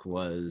book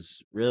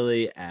was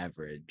really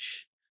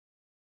average.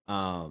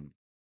 Um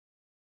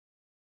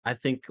I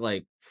think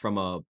like from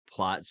a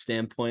plot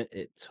standpoint,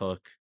 it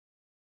took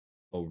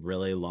a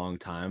really long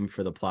time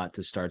for the plot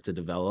to start to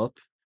develop.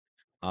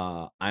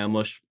 I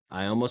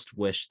almost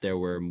wish there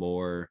were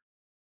more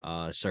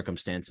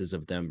circumstances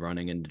of them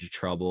running into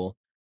trouble,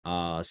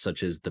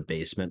 such as the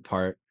basement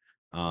part,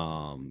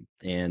 and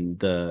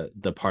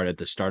the part at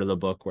the start of the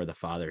book where the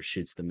father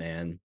shoots the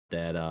man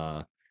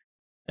that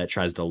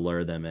tries to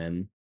lure them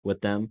in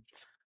with them.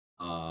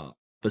 Uh,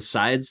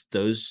 Besides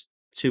those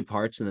 2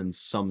 parts, and then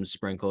some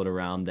sprinkled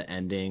around the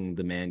ending,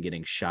 the man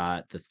getting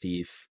shot, the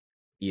thief,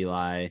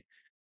 Eli,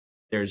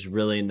 there's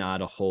really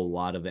not a whole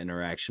lot of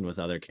interaction with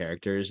other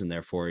characters, and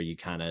therefore you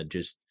kind of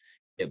just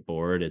get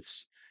bored.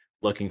 It's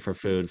looking for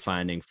food,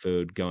 finding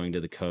food, going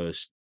to the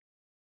coast,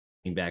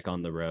 being back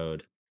on the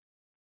road,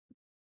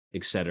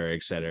 et cetera,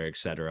 et cetera, et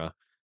cetera.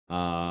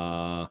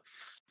 Uh,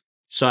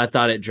 so I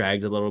thought it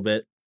dragged a little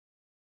bit.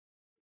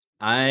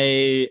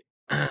 I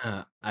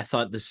I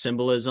thought the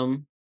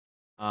symbolism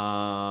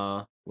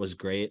was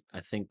great. I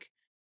think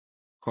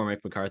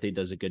Cormac McCarthy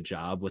does a good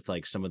job with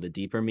like some of the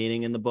deeper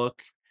meaning in the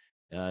book.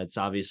 It's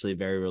obviously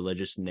very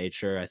religious in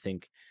nature. I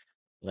think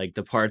like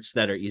the parts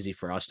that are easy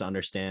for us to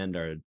understand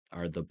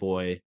are the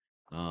boy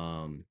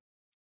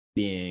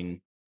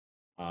being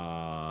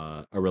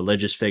a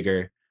religious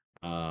figure,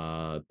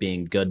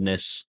 being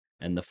goodness,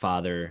 and the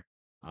father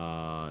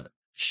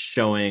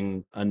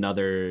showing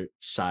another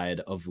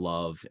side of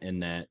love in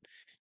that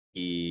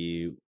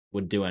he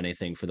would do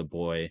anything for the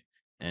boy,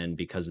 and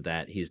because of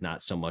that, he's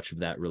not so much of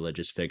that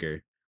religious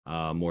figure,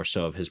 more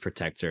so of his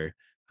protector,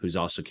 who's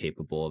also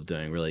capable of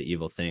doing really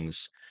evil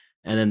things.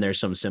 And then there's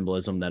some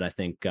symbolism that I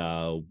think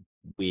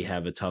we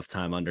have a tough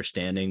time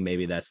understanding.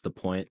 Maybe that's the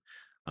point.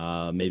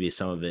 Maybe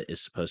some of it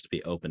is supposed to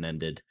be open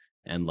ended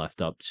and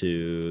left up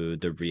to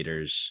the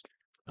reader's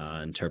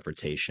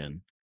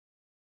interpretation.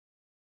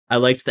 I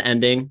liked the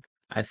ending.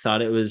 I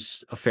thought it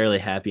was a fairly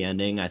happy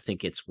ending. I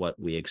think it's what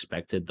we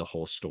expected the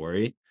whole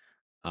story.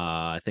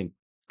 I think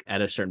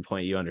at a certain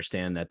point you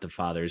understand that the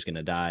father is going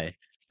to die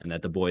and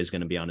that the boy is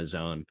going to be on his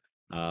own,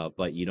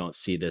 but you don't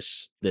see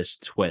this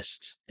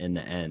twist in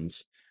the end.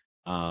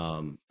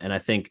 And I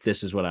think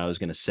this is what I was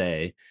going to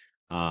say.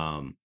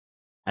 Um,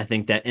 I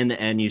think that in the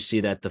end, you see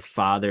that the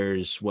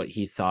father's what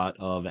he thought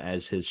of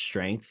as his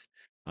strength,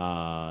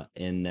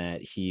 in that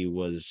he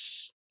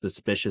was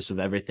suspicious of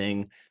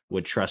everything,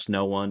 would trust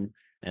no one,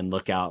 and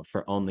look out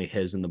for only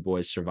his and the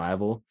boy's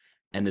survival,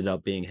 ended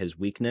up being his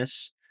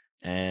weakness.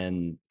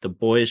 And the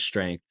boy's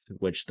strength,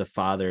 which the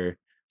father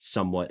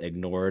somewhat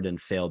ignored and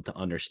failed to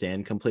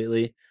understand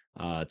completely,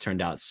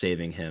 turned out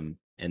saving him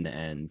in the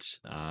end,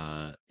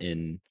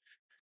 in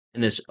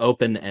this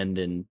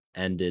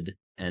ended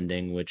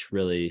ending, which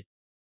really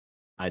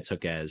I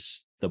took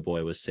as the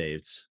boy was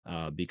saved,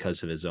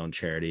 because of his own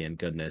charity and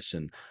goodness,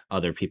 and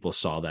other people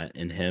saw that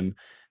in him,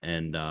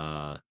 and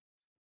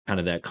kind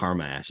of that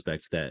karma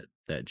aspect that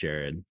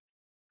Jared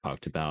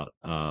talked about,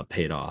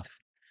 paid off.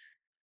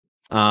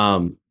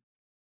 Um,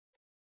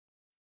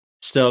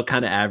 Still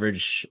kind of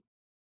average.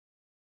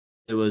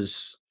 It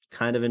was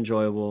kind of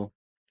enjoyable,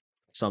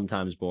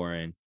 sometimes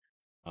boring.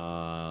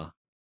 Uh,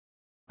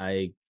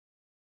 I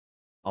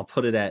I'll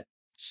put it at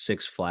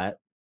 6 flat.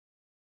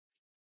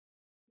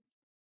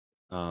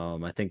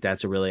 I think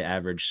that's a really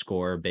average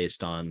score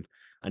based on.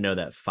 I know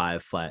that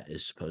 5 flat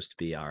is supposed to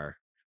be our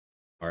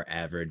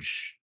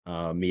average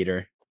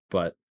meter,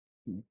 but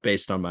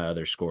based on my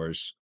other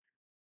scores,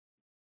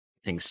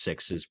 I think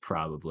 6 is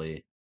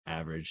probably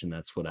average, and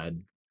that's what I'd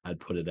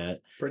put it at.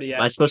 Pretty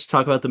Am I supposed average. to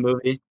talk about the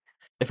movie?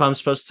 If I'm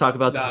supposed to talk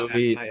about No, not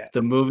yet.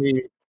 the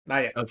movie,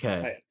 Not yet. okay,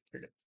 Not yet.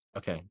 You're good.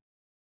 okay,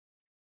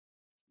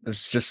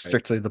 This is just right.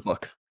 strictly the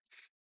book.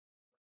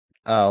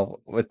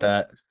 With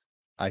that,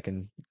 I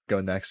can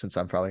go next since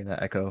I'm probably gonna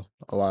echo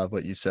a lot of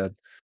what you said.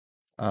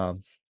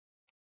 Um,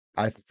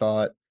 I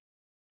thought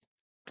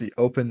the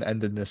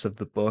open-endedness of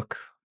the book,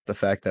 the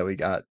fact that we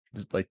got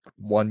just, like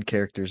one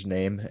character's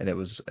name and it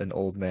was an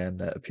old man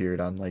that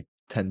appeared on like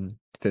 10,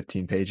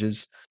 15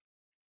 pages,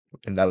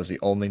 and that was the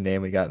only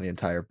name we got in the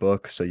entire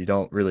book. So you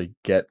don't really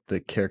get the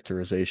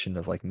characterization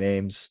of like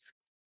names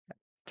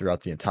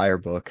throughout the entire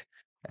book.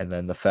 And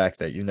then the fact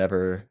that you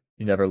never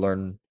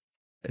learn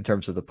in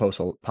terms of the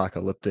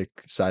post-apocalyptic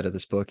side of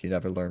this book, you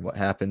never learn what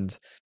happened.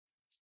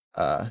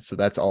 So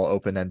that's all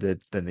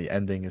open-ended. Then the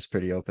ending is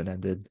pretty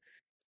open-ended.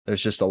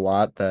 There's just a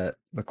lot that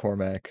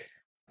McCormack,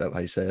 that how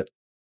you say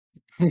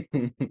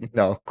it?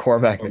 No,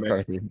 Cormac Cormac.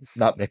 McCarthy,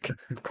 not Mick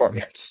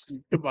Cormac.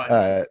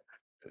 Goodbye.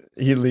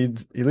 He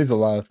leaves a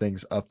lot of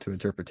things up to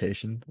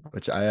interpretation,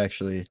 which I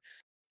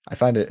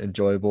find it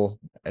enjoyable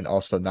and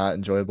also not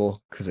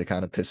enjoyable because it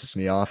kind of pisses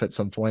me off at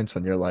some points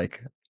when you're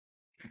like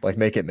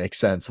make it make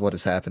sense what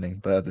is happening,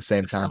 but at the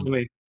same Just tell time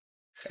me.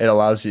 it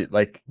allows you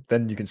like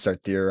then you can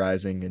start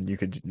theorizing and you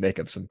could make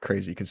up some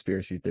crazy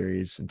conspiracy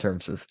theories in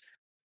terms of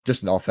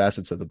just in all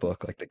facets of the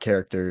book, like the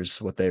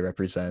characters, what they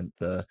represent,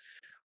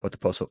 what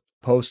the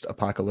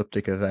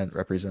post-apocalyptic event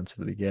represents at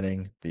the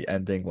beginning, the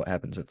ending, what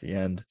happens at the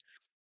end.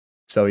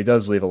 So he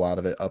does leave a lot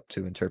of it up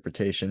to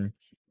interpretation.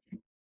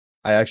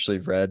 I actually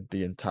read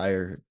the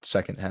entire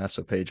second half,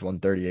 so page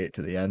 138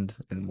 to the end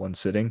in one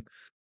sitting.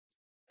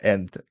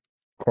 And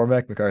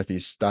Cormac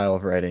McCarthy's style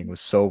of writing was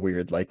so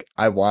weird. Like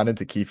I wanted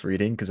to keep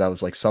reading because I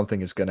was like,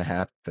 something is gonna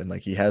happen.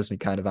 Like he has me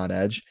kind of on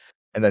edge,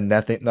 and then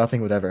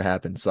nothing would ever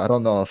happen. So I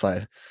don't know if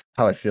I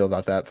how I feel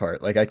about that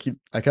part. Like I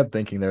kept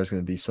thinking there was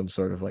gonna be some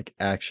sort of like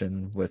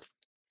action with.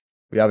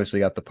 We obviously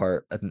got the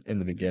part in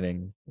the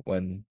beginning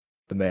when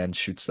the man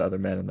shoots the other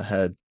man in the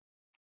head,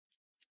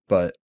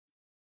 but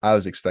I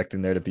was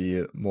expecting there to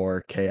be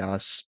more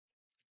chaos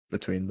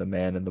between the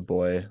man and the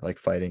boy, like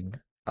fighting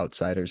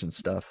outsiders and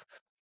stuff.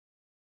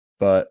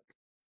 But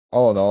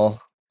all in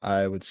all,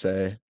 I would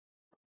say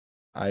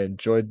I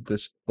enjoyed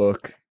this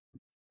book.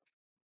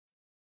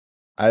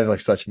 I have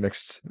like such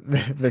mixed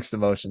mixed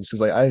emotions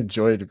because like I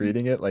enjoyed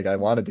reading it, like I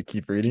wanted to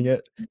keep reading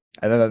it,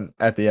 and then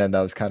at the end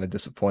I was kind of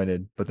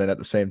disappointed. But then at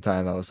the same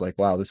time I was like,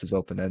 wow, this is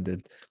open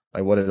ended.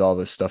 Like, what did all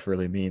this stuff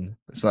really mean?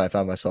 So I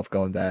found myself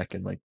going back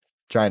and like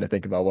trying to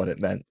think about what it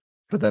meant,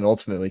 but then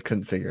ultimately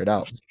couldn't figure it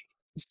out.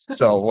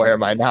 So where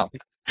am I now?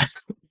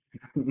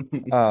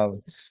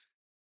 Um,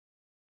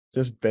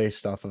 just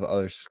based off of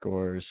other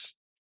scores,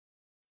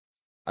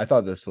 I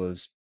thought this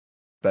was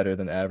better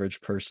than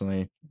average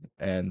personally,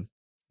 and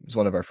it's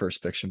one of our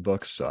first fiction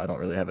books, so I don't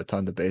really have a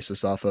ton to base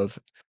this off of.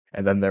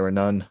 And then there were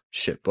none.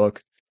 Shit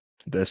book.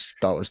 This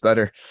thought was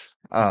better.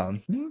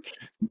 Um,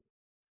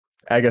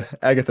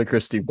 Agatha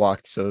Christie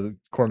walked so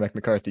Cormac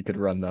McCarthy could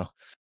run though.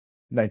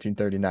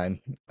 1939.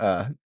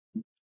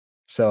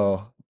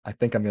 So I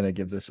think I'm gonna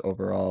give this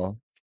overall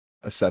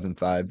a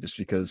 7.5 just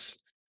because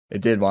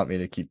it did want me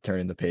to keep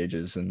turning the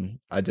pages, and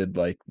I did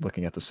like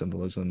looking at the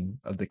symbolism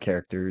of the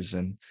characters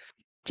and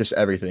just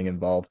everything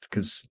involved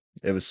because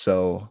it was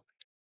so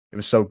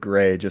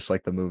gray, just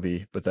like the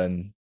movie. But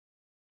then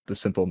the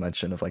simple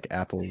mention of like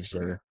apples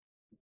or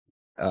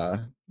uh,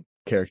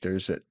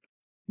 characters, it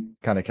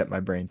kind of kept my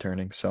brain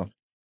turning. So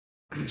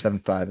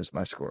 7.5 is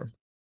my score.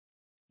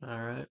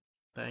 All right.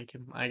 Thank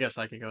you. I guess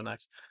I can go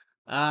next.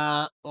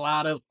 A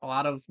lot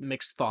of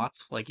mixed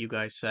thoughts, like you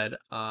guys said.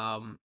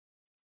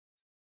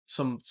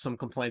 Some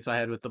complaints I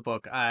had with the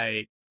book.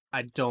 I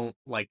don't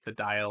like the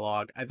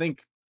dialogue. I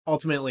think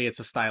ultimately it's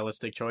a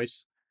stylistic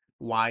choice.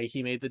 why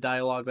he made the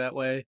dialogue that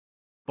way,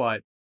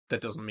 but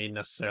that doesn't mean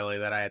necessarily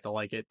that I had to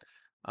like it.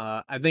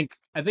 I think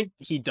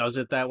he does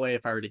it that way,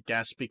 if I were to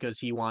guess, because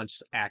he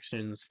wants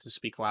actions to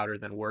speak louder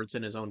than words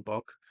in his own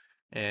book,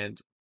 and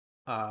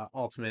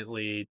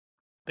ultimately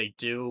they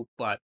do,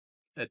 but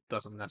it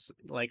doesn't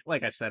necessarily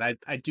like I said,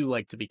 I do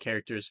like to be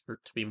characters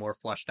to be more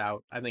fleshed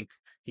out. I think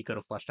he could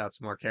have fleshed out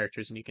some more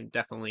characters, and you can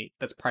definitely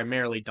that's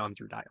primarily done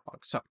through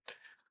dialogue. So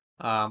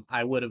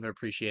I would have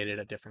appreciated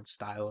a different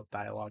style of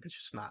dialogue. It's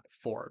just not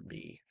for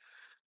me.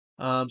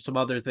 Some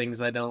other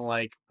things I don't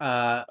like.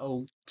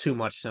 Too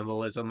much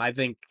symbolism. I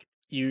think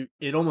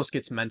it almost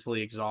gets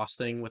mentally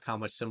exhausting with how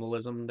much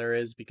symbolism there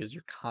is, because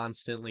you're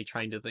constantly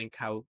trying to think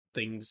how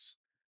things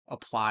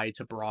apply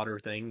to broader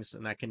things,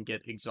 and that can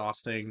get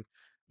exhausting.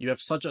 You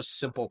have such a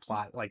simple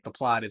plot. Like, the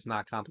plot is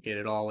not complicated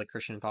at all, like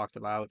Christian talked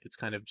about. It's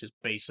kind of just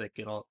basic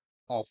in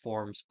all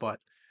forms, but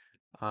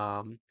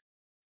um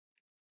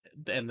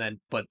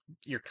but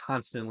you're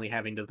constantly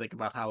having to think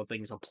about how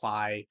things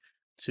apply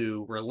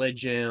to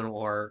religion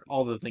or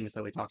all the things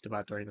that we talked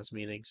about during this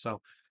meeting. So,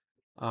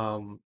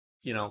 um,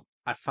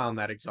 I found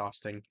that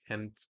exhausting,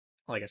 and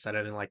like I said, I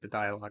didn't like the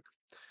dialogue.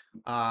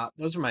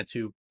 Those are my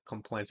two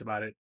complaints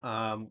about it.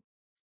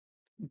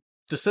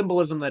 The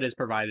symbolism that is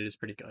provided is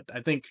pretty good.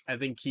 I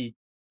think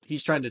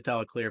he's trying to tell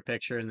a clear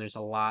picture, and there's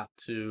a lot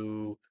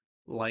to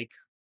like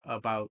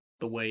about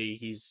the way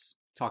he's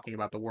talking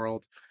about the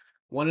world.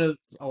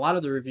 A lot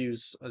of the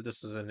reviews,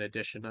 this is an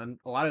addition, and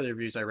a lot of the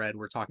reviews I read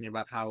were talking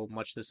about how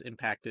much this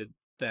impacted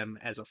them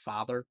as a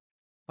father,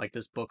 like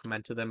this book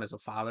meant to them as a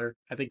father.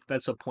 I think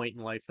that's a point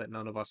in life that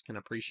none of us can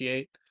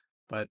appreciate.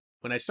 But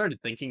when I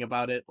started thinking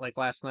about it, like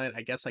last night,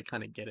 I guess I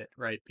kind of get it,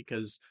 right?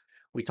 Because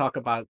we talk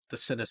about the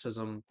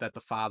cynicism that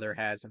the father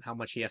has and how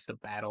much he has to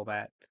battle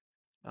that,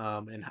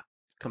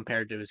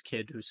 compared to his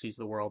kid who sees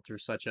the world through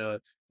such a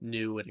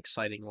new and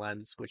exciting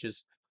lens, which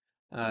is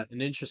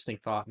an interesting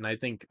thought. And I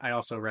think I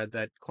also read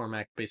that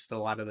Cormac based a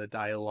lot of the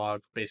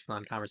dialogue based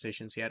on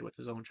conversations he had with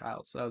his own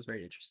child. So that was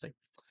very interesting.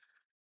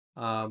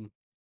 Um,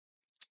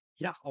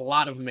 yeah, a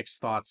lot of mixed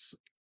thoughts.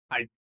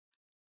 I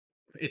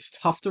It's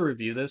tough to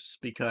review this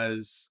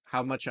because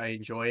how much I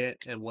enjoy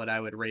it and what I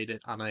would rate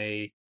it on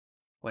a,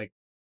 like,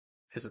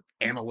 is it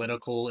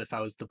analytical, if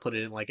I was to put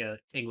it in like a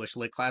English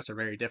lit class, are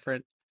very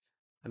different.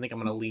 I think I'm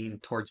gonna lean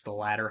towards the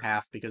latter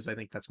half because I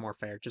think that's more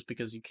fair. Just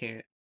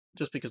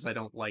because I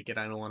don't like it,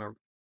 I don't want to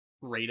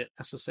rate it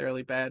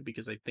necessarily bad,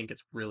 because I think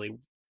it's really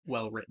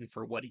well written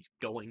for what he's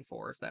going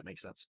for, if that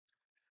makes sense.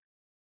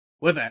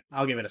 With that,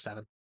 I'll give it a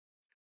 7.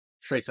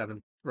 Straight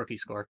 7. Rookie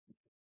score.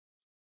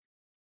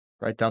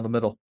 Right down the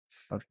middle.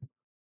 Okay.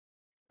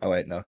 Oh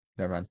wait, no,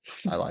 never mind.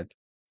 I lied.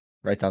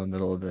 Right down the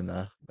middle would have been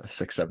a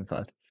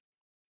 6.75.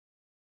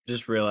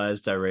 Just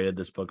realized I rated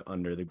this book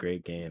under The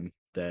Great Game.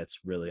 That's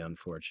really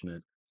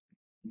unfortunate.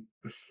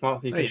 Well,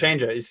 you No, can you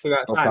change it. You still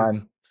got Still time.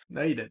 time.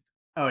 No, you did.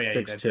 Oh yeah,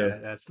 you did. 6-2. Yeah,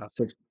 that's tough.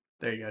 Six,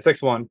 There you go.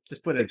 6-1.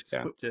 Just put it.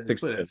 Yeah. Put it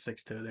 6-2. at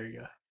 6-2. There you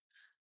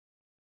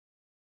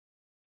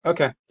go.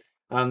 Okay.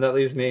 That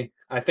leaves me.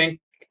 I think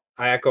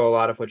I echo a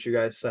lot of what you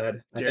guys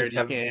said. I think Jared, you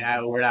Kevin.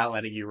 can't. We're not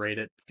letting you rate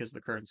it because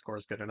the current score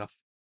is good enough.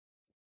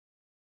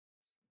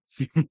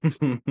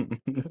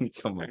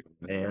 Come on,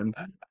 man.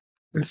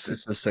 It's a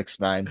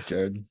 6.9,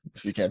 Jared.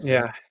 If you can't see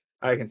Yeah,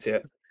 I can see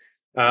it.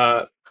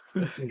 Got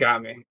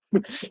me.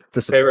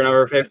 it. Favorite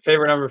number,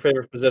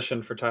 favorite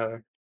position for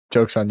Tyler.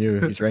 Joke's on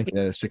you. He's ranking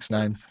it at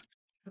 6.9.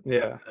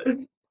 Yeah,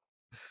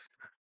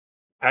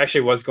 I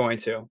actually was going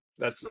to.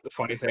 That's the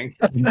funny thing.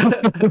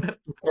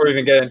 Before we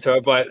even get into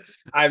it, but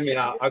I mean,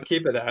 I'll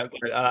keep it that.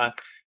 But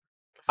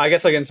I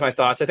guess I'll get into my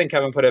thoughts. I think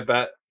Kevin put it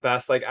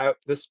best. Like,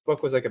 this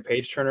book was like a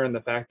page turner in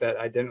the fact that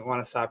I didn't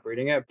want to stop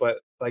reading it,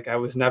 but like I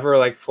was never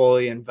like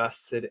fully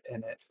invested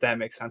in it. If that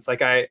makes sense.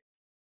 Like I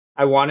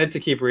wanted to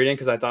keep reading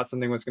because I thought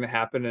something was going to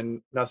happen,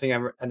 and nothing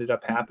ever ended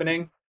up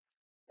happening.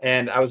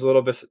 And I was a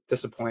little bit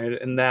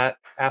disappointed in that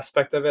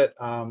aspect of it.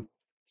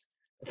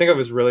 I think it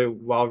was really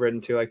well written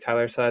too, like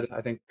Tyler said.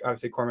 I think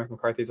obviously Cormac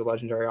McCarthy is a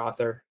legendary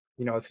author.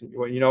 You know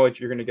what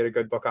you're going to get a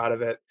good book out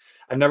of it.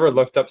 I've never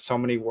looked up so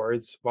many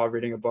words while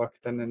reading a book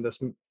than in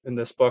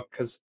this book,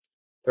 because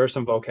there was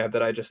some vocab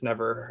that I just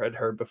never had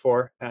heard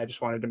before, and I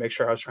just wanted to make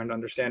sure I was trying to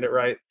understand it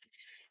right.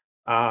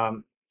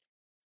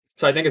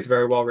 So I think it's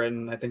very well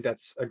written. I think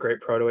that's a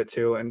great pro to it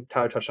too. And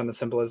Tyler touched on the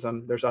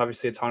symbolism. There's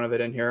obviously a ton of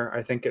it in here.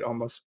 I think it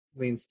almost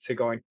leans to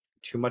going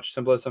too much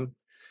symbolism,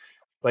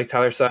 like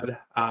Tyler said.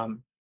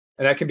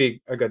 And that can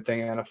be a good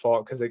thing and a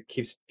fault, because it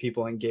keeps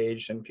people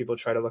engaged and people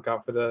try to look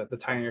out for the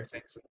tinier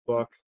things in the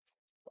book.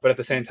 But at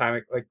the same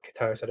time, like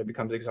Tyler said, it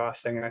becomes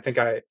exhausting. And I think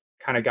I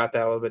kind of got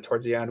that a little bit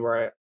towards the end,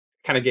 where I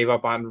kind of gave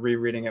up on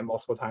rereading it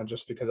multiple times,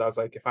 just because I was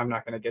like, if I'm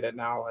not going to get it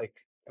now, like,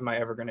 am I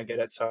ever going to get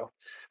it? So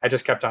I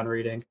just kept on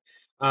reading.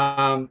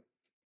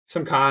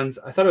 Some cons.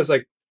 I thought it was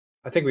like,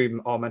 I think we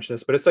all mentioned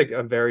this, but it's like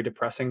a very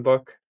depressing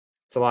book.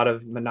 It's a lot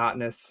of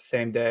monotonous,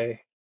 same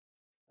day,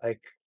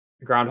 like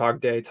Groundhog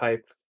Day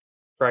type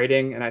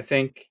writing. And I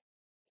think,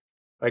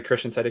 like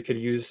Christian said, it could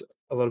use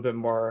a little bit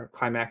more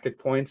climactic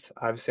points.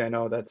 Obviously, I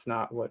know that's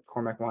not what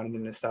Cormac wanted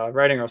in his style of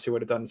writing, or else he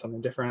would have done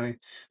something differently.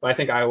 But I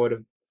think I would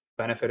have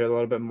benefited a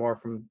little bit more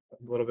from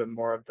a little bit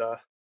more of the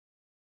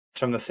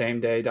from the same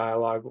day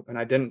dialogue. And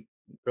I didn't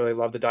really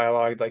love the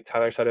dialogue. Like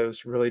Tyler said, it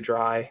was really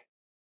dry.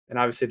 And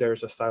obviously,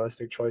 there's a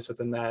stylistic choice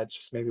within that. It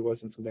just maybe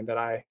wasn't something that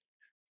I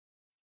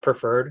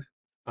preferred.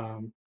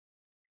 Um,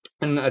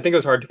 and I think it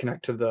was hard to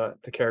connect to the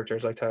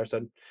characters, like Tyler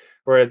said.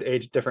 We're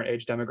at different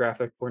age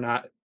demographic. We're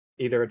not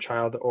either a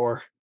child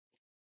or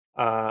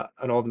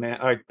an old man,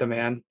 like the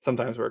man.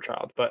 Sometimes we're a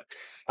child, but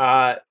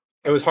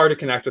it was hard to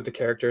connect with the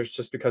characters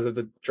just because of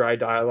the dry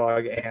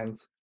dialogue, and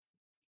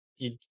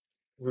you,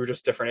 we were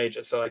just different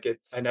ages. So like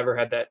I never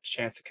had that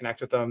chance to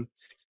connect with them.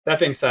 That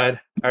being said,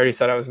 I already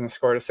said I was going to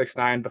score to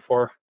 6.9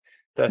 before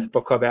the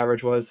book club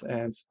average was,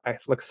 and I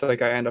looks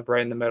like I end up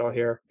right in the middle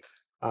here.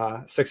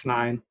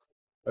 6.9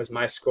 was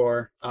my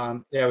score.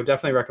 Yeah, I would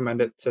definitely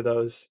recommend it to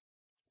those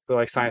who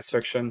like science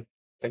fiction.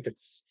 I think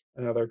it's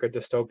another good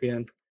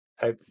dystopian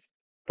type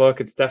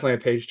book. It's definitely a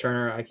page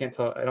turner. I can't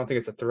tell. I don't think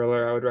it's a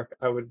thriller.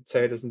 I would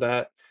say it isn't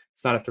that.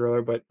 It's not a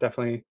thriller, but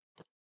definitely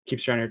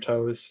keeps you on your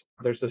toes.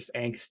 There's this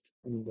angst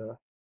in the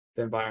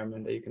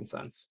environment that you can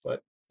sense.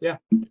 But yeah,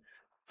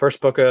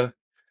 first book of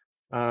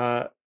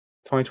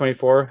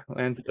 2024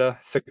 lands at a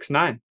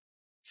 6.9.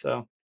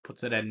 So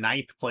Puts it at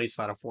 9th place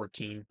out of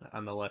 14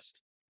 on the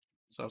list.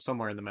 So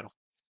somewhere in the middle.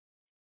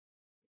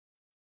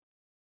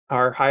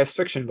 our highest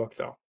fiction book,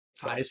 though.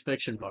 So Highest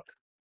fiction book.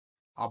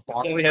 A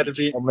bar only had to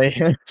beat Only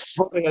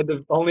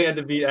only had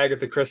to beat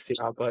Agatha Christie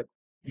out, but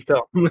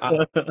still.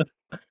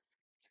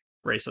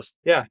 racist.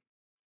 Yeah.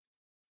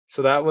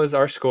 So that was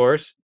our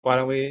scores. Why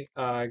don't we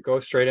go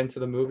straight into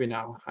the movie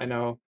now? I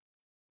know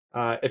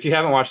if you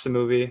haven't watched the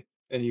movie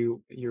and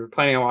you're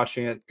planning on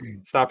watching it,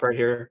 stop right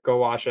here, go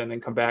watch it, and then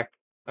come back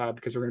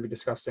because we're going to be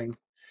discussing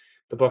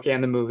the book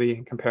and the movie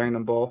and comparing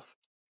them both.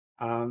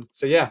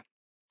 So yeah,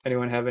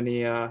 anyone have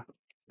any? I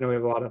know we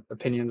have a lot of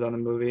opinions on the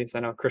movies. I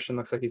know Christian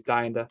looks like he's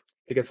dying to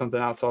get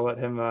something out, so I'll let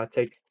him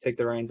take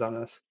the reins on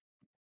this.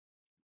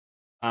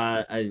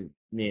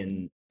 Me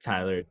and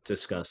Tyler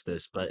discussed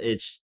this, but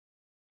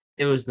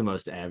it was the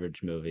most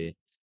average movie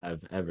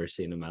I've ever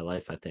seen in my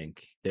life. I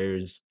think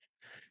there's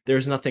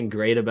nothing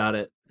great about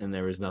it, and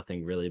there was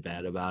nothing really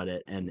bad about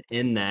it, and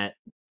in that,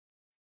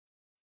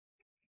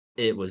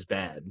 it was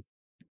bad.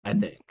 I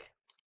think.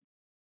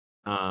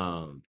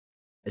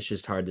 It's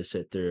just hard to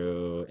sit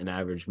through an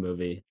average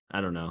movie.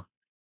 I don't know.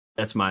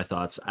 That's my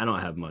thoughts. I don't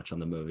have much on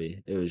the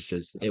movie.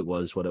 It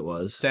was what it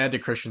was. To add to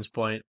Christian's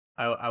point,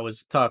 I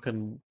was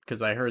talking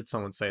because I heard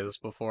someone say this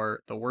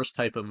before. The worst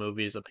type of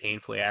movie is a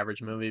painfully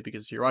average movie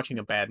because if you're watching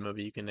a bad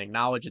movie, you can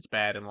acknowledge it's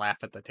bad and laugh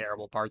at the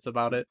terrible parts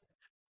about it.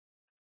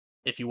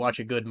 If you watch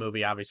a good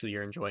movie, obviously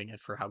you're enjoying it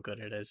for how good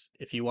it is.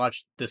 If you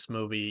watch this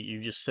movie,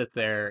 you just sit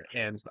there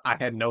and I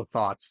had no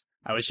thoughts.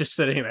 I was just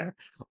sitting there.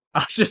 I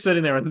was just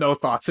sitting there with no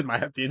thoughts in my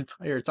head the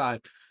entire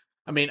time.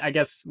 I mean, I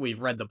guess we've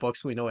read the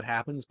books, we know what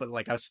happens, but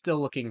like I was still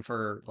looking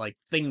for like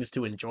things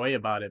to enjoy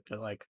about it, but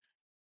like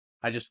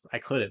I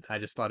couldn't. I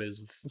just thought it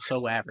was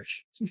so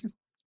average.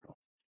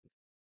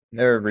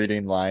 they're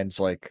reading lines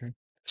like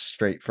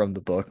straight from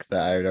the book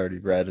that I had already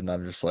read, and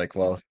I'm just like,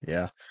 well,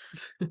 yeah,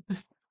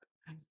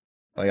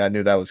 like I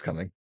knew that was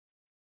coming.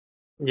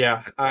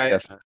 Yeah, I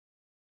guess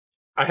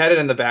I had it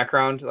in the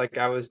background, like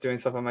I was doing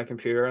stuff on my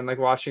computer and like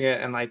watching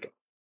it, and like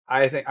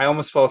I think I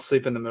almost fell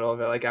asleep in the middle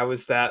of it. Like I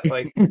was that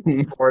like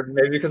bored,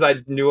 maybe because I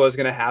knew what was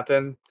gonna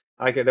happen.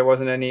 Like there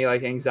wasn't any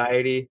like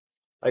anxiety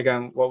like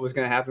on what was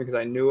gonna happen because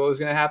I knew what was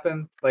gonna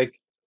happen. Like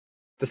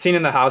the scene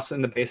in the house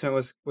in the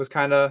basement was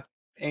kind of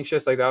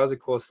anxious. Like that was a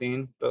cool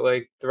scene, but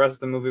like the rest of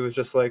the movie was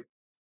just like,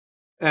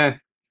 eh.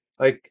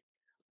 Like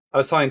I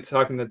was talking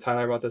to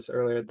Tyler about this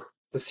earlier.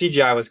 The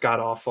CGI was god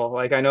awful.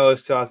 Like I know it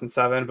was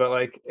 2007, but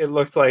like it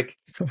looked like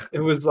it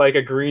was like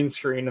a green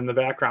screen in the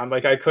background.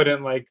 Like I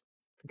couldn't like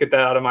get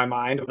that out of my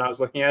mind when I was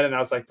looking at it, and I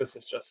was like, this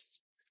is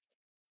just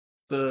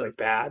The like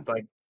bad.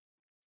 Like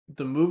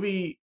the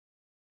movie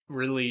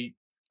really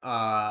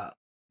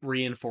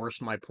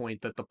reinforced my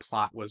point that the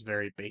plot was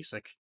very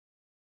basic.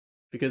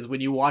 Because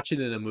when you watch it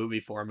in a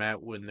movie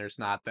format, when there's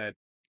not that,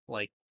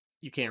 like,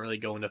 you can't really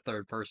go into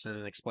third person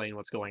and explain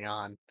what's going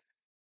on.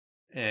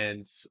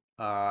 And,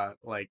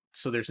 like,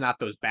 so there's not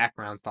those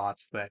background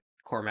thoughts that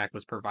Cormac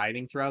was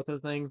providing throughout the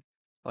thing.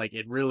 Like,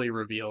 it really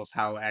reveals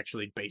how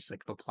actually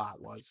basic the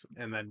plot was.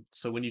 And then,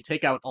 so when you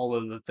take out all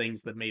of the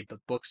things that made the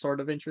book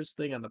sort of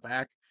interesting on the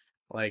back,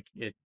 like,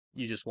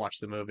 you just watch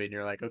the movie and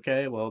you're like,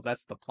 okay, well,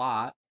 that's the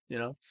plot, you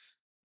know?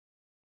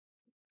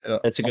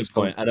 That's a good also,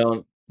 point. I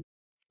don't.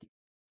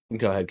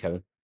 Go ahead,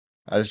 Kevin.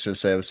 I was just gonna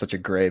say it was such a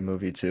gray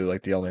movie too.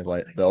 Like the only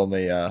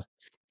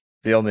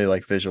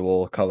like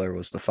visual color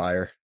was the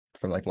fire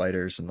from like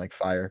lighters and like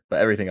fire, but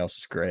everything else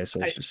is gray, so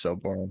it's I, just so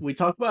boring. we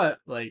talk about,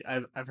 like,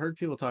 I've heard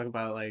people talk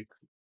about, like,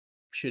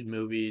 should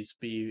movies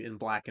be in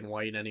black and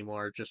white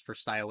anymore just for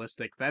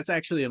stylistic? That's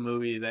actually a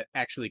movie that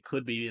actually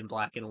could be in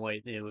black and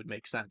white and it would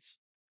make sense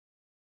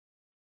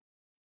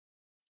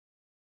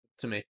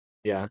to me.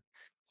 Yeah.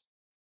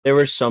 There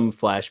were some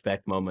flashback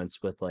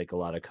moments with like a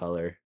lot of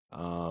color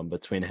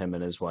between him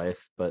and his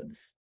wife, but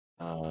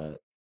uh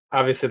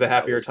Obviously, the that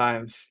happier was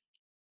times.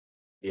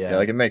 Yeah, yeah.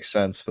 like it makes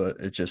sense, but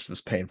it just was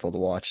painful to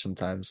watch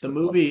sometimes. The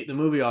But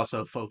movie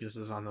also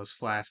focuses on those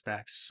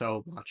flashbacks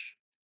so much.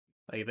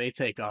 Like they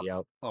take up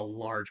Yep. a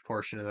large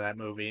portion of that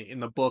movie. In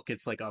the book,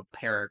 it's like a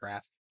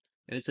paragraph,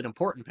 and it's an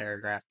important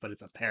paragraph, but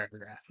it's a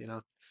paragraph. You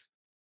know.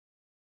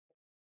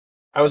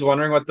 I was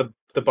wondering what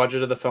the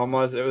budget of the film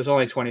was. It was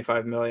only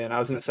 25 million. I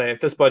was gonna say if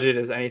this budget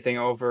is anything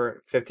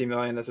over 50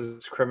 million, this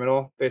is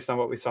criminal based on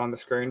what we saw on the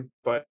screen.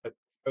 But it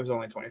was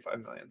only 25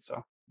 million. So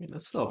I mean,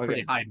 that's still a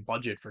pretty again, high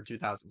budget for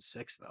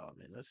 2006, though. I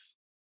mean, that's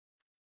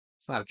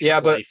it's not a yeah.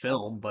 triple A But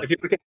film, but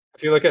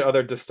if you look at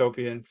other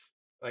dystopian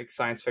like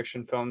science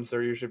fiction films,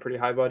 they're usually pretty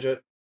high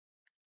budget.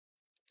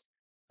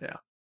 yeah.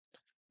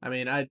 I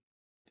mean, I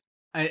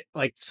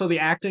like so the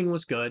acting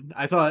was good.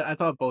 I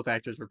thought both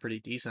actors were pretty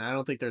decent. I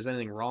don't think there's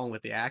anything wrong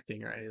with the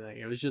acting or anything.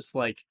 It was just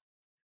like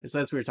as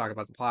we were talking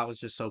about, the plot was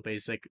just so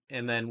basic.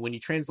 And then when you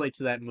translate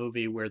to that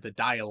movie where the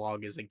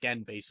dialogue is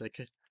again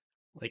basic,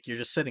 like you're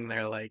just sitting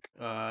there like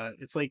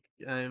it's like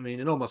I mean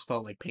it almost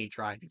felt like paint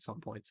drying at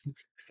some points.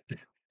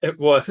 It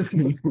was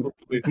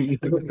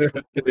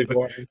really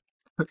boring.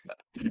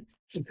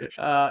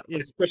 Yeah,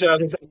 Especially I was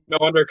gonna say, no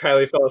wonder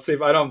Kylie fell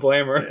asleep. I don't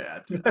blame her. yeah,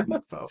 dude, I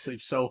fell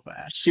asleep so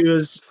fast.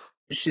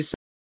 She said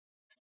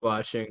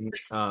watching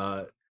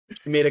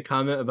she made a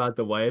comment about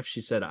the wife.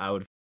 She said I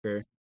would f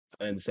her.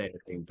 I didn't say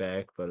anything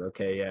back, but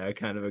okay, yeah, I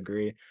kind of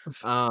agree.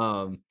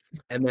 And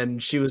then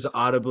she was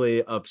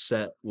audibly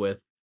upset with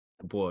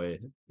the boy.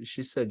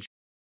 She said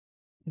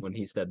when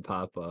he said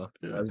Papa.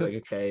 I was like,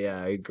 okay,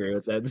 yeah, I agree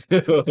with that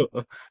too.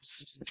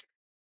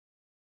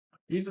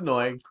 He's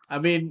annoying. I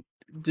mean,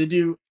 did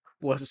you?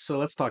 Well, so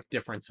let's talk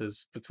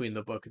differences between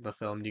the book and the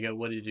film.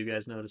 What did you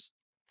guys notice?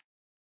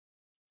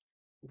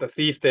 The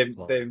thief,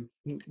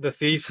 the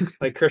thief,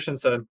 like Christian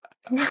said.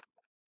 What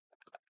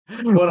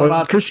what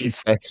about did Christian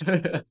say?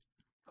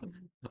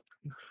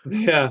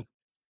 Yeah,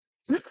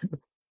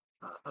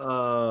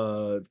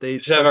 They we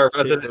should have our took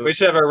resident. to We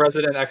should have our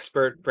resident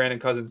expert, Brandon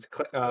Cousins,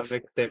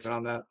 make a statement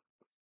on that.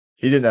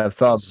 He didn't have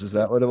thumbs. Is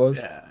that what it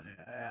was?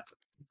 Yeah.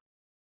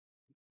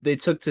 they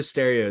took to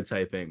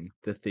stereotyping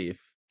the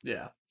thief.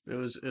 Yeah, it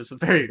was a Is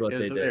very what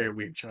they did. very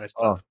weird choice.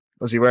 Oh,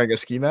 was he wearing a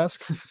ski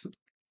mask?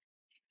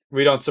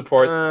 We don't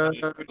support Uh,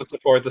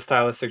 the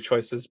stylistic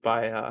choices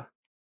by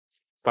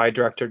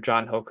director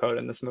John Hillcoat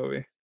in this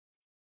movie.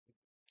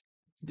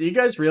 Do you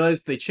guys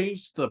realize they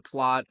changed the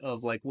plot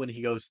of like when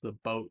he goes to the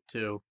boat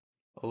too,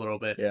 a little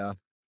bit? Yeah,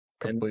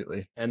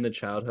 completely. and the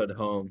childhood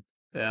home.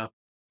 Yeah.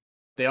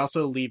 They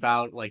also leave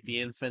out like the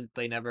infant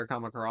they never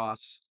come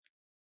across,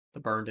 the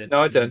burned infant.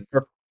 No, it did.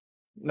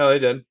 No, they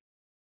did.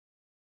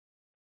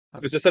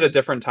 It was just at a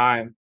different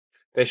time.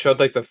 They showed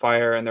like the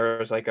fire, and there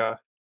was like a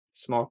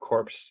small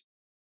corpse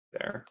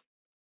there.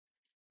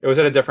 It was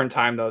at a different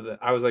time though. That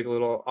I was like a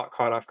little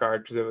caught off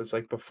guard because it was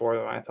like before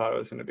than I thought it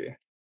was going to be.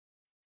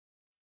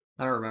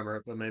 I don't remember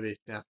it, but maybe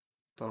yeah,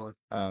 totally.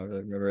 I don't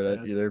really remember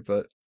that Yeah. either,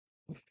 but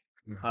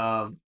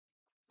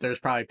There's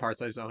probably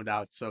parts I zoned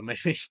out, so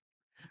maybe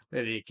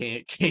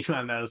it came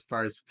on those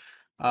parts.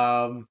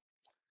 Um,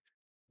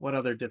 what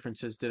other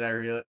differences did I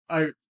real?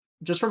 I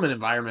just from an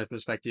environment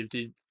perspective,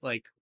 did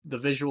like the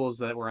visuals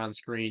that were on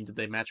screen, did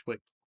they match what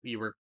you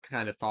were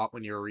kind of thought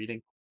when you were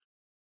reading?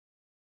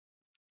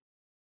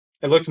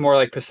 It looked more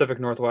like Pacific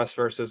Northwest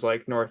versus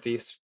like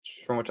Northeast,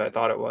 from which I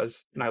thought it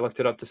was. And I looked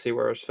it up to see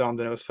where it was filmed,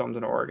 and it was filmed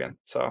in Oregon.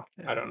 So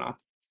I don't know.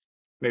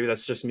 Maybe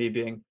that's just me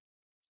being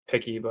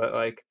picky, but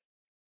like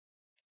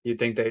you'd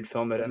think they'd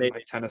film it in Maybe.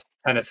 like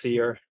Tennessee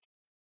or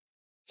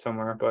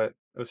somewhere, but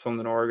it was filmed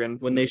in Oregon.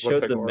 When they It looked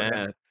showed like the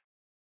Oregon.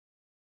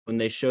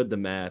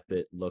 map,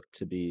 it looked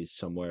to be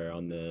somewhere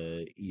on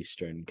the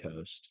eastern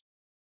coast.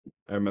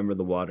 I remember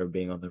the water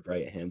being on the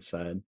right hand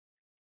side.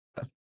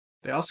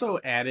 They also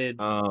added.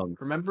 Um,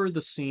 Remember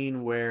the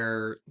scene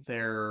where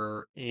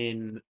they're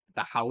in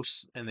the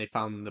house and they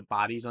found the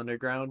bodies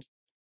underground?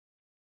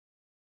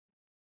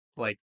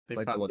 Like they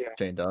like the found, one Yeah.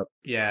 chained up.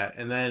 yeah,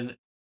 and then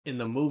in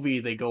the movie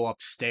they go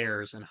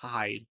upstairs and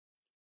hide,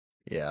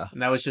 Yeah,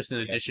 and that was just an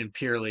Yeah. addition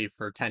purely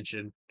for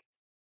tension.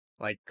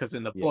 Like, because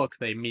in the Yeah. book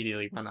they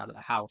immediately run out of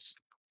the house,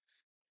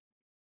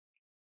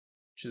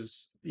 which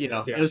is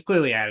Yeah. it was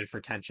clearly added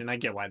for tension. I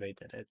get why they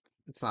did it.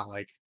 It's not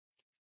like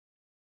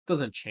it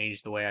doesn't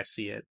change the way I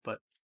see it, but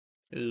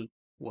it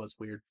was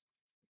weird.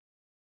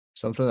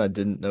 something I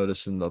didn't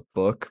notice in the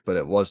book, but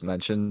it was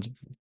mentioned,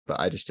 but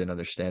I just didn't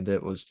understand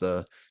it, was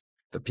the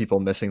people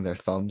missing their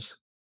thumbs.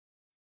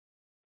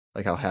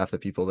 Like how half the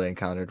people they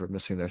encountered were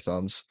missing their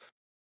thumbs.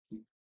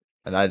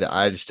 And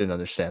I just didn't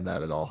understand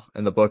that at all.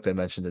 In the book, they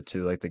mentioned it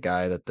too. Like the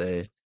guy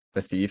the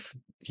thief,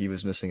 he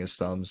was missing his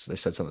thumbs. They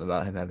said something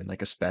about him having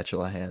like a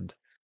spatula hand.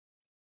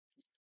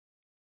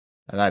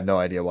 And I have no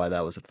idea why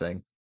that was a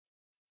thing.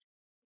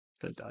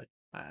 Could die.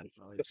 I don't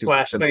know. The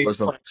slash thing.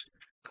 Symbolism.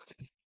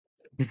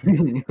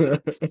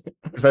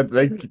 Because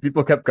like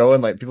people kept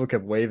going, like people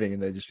kept waving,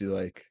 and they'd just be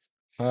like,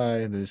 "Hi,"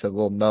 and they just had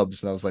little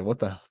nubs, and I was like,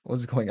 "What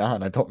is going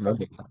on?" I don't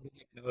remember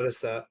that. notice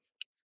that.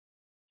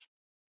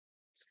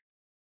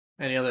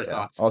 Any other Yeah.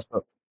 thoughts?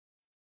 Also,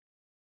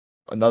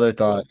 another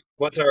thought.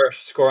 What's our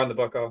score on the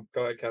book? Oh,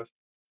 go ahead, Kev.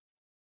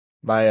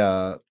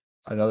 My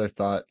another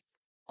thought.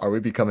 Are we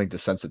becoming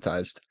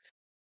desensitized?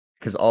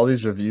 Because all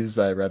these reviews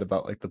that I read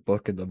about like the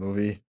book and the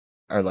movie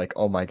are like,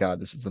 oh my god,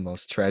 this is the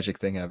most tragic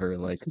thing ever.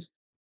 Like,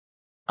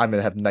 I'm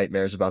gonna have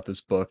nightmares about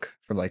this book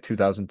from like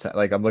 2010.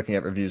 Like, I'm looking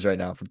at reviews right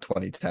now from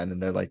 2010,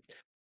 and they're like,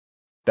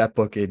 that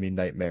book gave me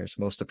nightmares.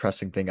 Most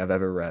depressing thing I've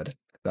ever read.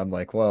 And I'm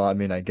like, well, I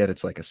mean, I get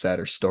it's like a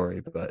sadder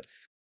story, but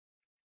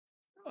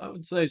I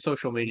would say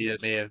social media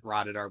may have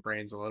rotted our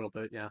brains a little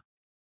bit. Yeah.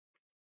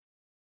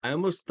 I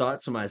almost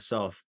thought to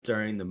myself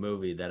during the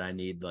movie that I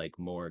need like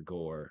more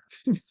gore.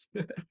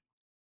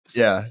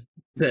 yeah,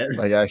 That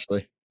like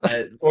actually,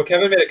 Well,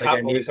 Kevin made a Like, I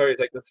comment when we need- started. He's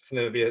like, "This is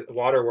going to be a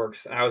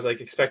Waterworks," and I was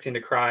like expecting to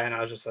cry, and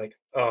I was just like,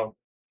 "Oh,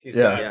 he's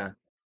Yeah. dead." yeah.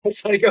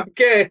 It's like,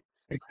 okay.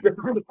 It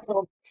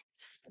was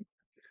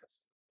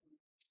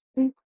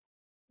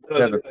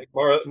Yeah, but- like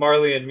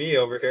Marley and me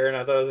over here, and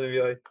I thought it was gonna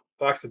be like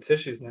box of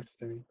tissues next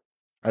to me.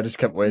 I just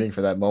kept waiting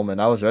for that moment.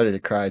 I was ready to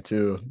cry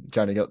too,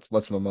 trying to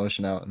let some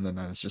emotion out, and then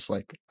I was just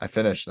like, I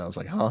finished, and I was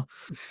like, huh?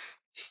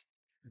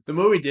 The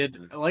movie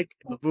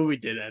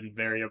did end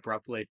very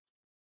abruptly.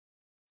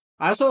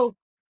 I think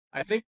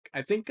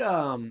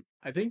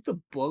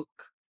the book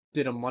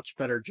did a much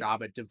better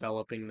job at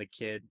developing the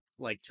kid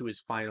like to his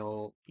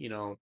final,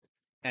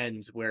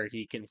 end where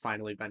he can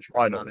finally venture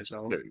out on his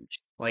own.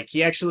 Like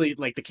he actually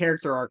like the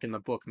character arc in the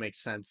book makes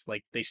sense.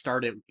 Like the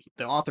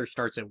author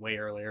starts it way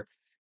earlier.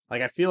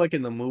 Like I feel like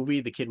in the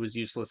movie the kid was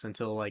useless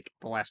until like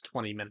the last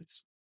 20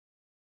 minutes.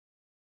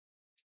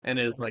 And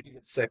it's like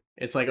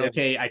Yeah.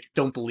 okay, I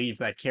don't believe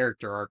that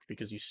character arc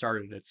because you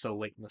started it so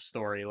late in the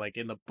story. Like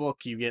in the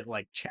book, you get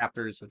like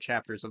chapters and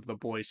chapters of the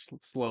boy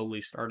slowly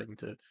starting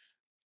to.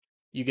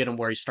 You get him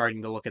where he's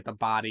starting to look at the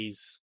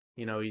bodies.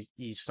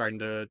 He's starting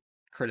to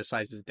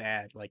criticize his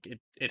dad. Like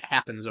it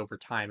happens over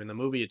time. In the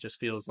movie, it just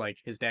feels like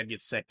his dad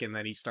gets sick and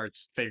then he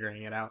starts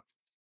figuring it out.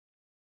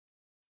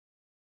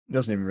 He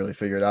doesn't even really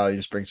figure it out. He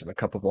just brings him a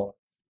cup of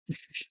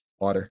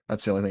water.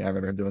 That's the only thing I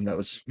remember him doing that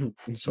was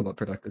somewhat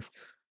productive.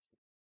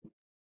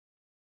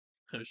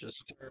 It was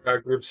just Our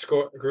group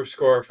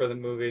score for the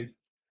movie.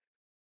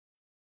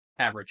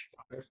 average.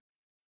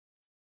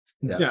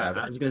 Yeah, Yeah,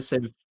 average. I was gonna say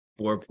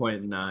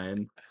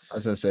 4.9. I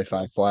was gonna say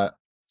 5 flat.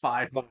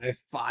 Five.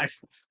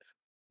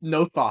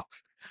 No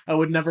thoughts. I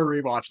would never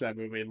rewatch that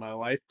movie in my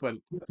life, but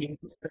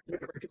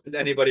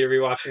Anybody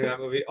rewatching that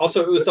movie?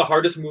 Also, it was the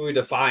hardest movie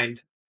to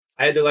find.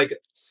 I had to like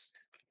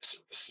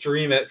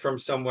stream it from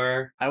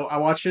somewhere. I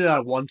watched it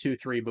at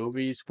 1-2-3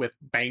 movies with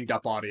banged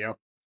up audio.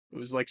 It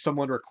was like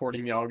someone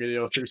recording the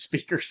audio through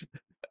speakers.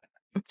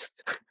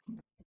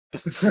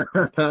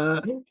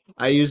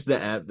 I used the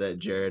app that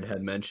Jared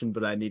had mentioned,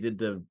 but I needed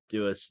to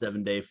do a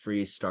 7-day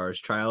free stars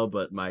trial,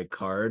 but my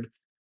card,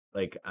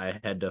 like I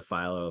had to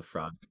file a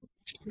fraud.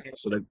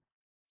 So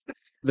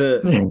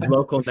the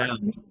local now.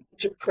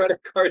 Your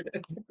credit card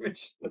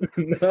information.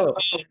 No,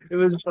 it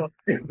was.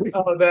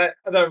 Oh, that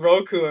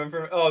Roku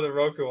the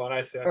Roku one.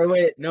 I see. Or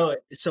wait, no.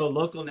 So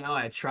local now,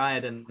 I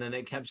tried, and then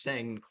it kept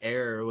saying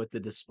error with the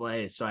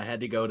display. So I had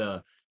to go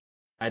to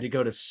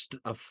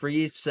a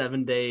free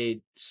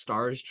 7-day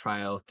stars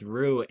trial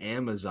through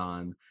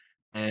Amazon,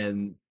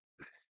 and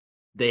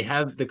they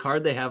have the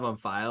card they have on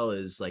file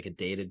is like a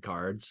dated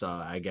card. So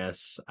I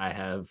guess I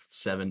have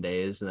 7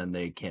 days, and then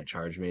they can't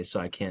charge me. So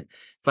I can't.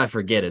 If I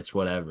forget, it's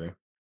whatever.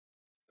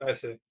 I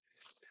see.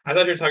 I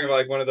thought you were talking about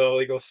like one of the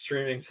illegal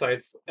streaming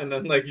sites, and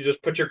then like you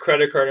just put your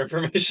credit card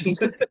information in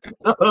there.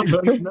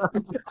 No.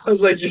 I was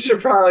like, you should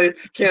probably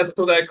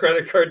cancel that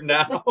credit card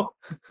now.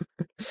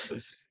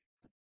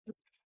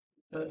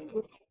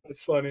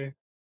 It's funny.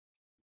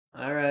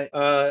 All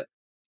right,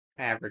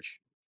 average.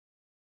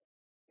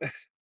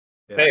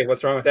 Hey,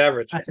 what's wrong with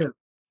average?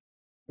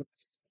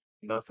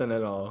 Nothing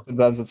at all.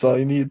 Sometimes that's all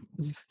you need.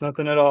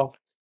 Nothing at all.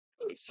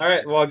 All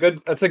right. Well,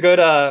 good. That's a good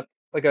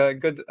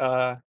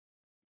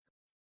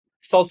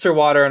seltzer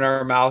water in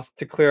our mouth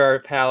to clear our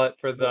palate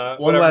for the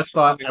One last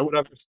thought.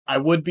 whatever. I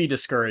would be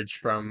discouraged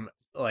from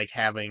like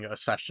having a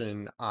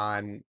session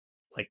on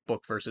like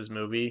book versus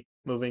movie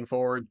moving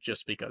forward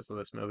just because of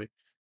this movie.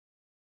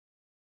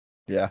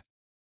 Yeah.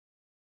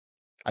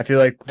 I feel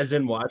like As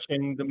in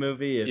watching the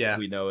movie, if Yeah.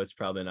 we know it's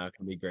probably not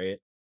going to be great.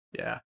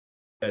 Yeah.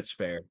 That's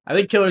fair. I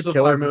think Killers of the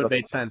Killers Flower of Moon the-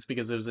 made sense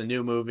because it was a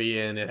new movie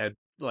and it had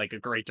like a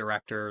great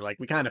director. Like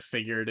we kind of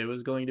figured it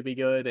was going to be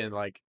good and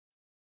like,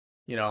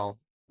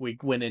 we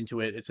went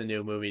into it. It's a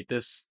new movie.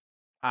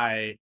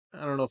 I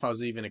don't know if I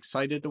was even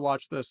excited to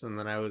watch this, and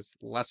then I was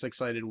less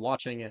excited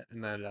watching it,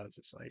 and then I was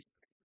just like,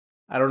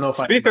 I don't know if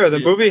To I. be fair, the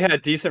movie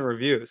had decent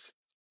reviews.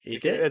 It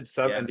It did. had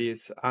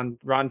 70s on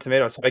Rotten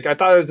Tomatoes. Like I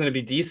thought it was going to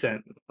be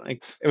decent.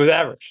 Like it was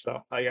average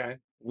though. Like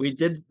We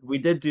did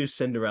do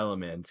Cinderella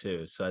Man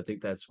too, so I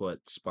think that's what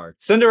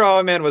sparked.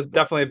 Cinderella Man was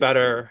definitely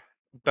better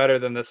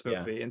than this Yeah.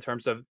 movie in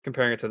terms of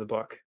comparing it to the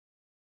book.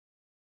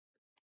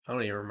 I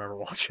don't even remember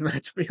watching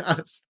that, to be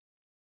honest.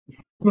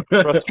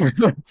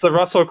 It's the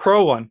Russell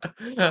Crowe one.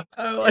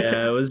 I like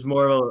Yeah, it was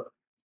more of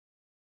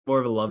more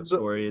of a love The-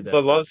 story.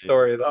 The love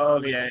story. Oh I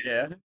mean,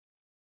 yeah.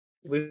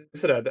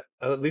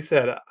 At least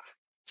it had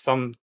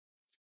some,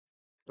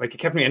 like, it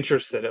kept me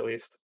interested at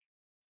least.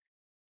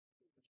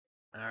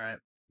 All right.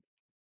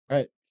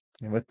 Right.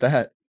 And with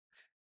that,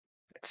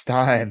 it's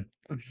time.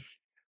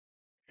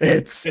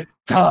 It's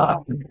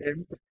time.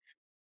 The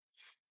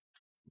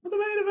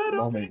main event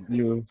of Moment the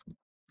you.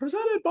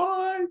 presented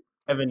by.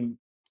 Evan,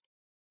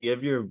 you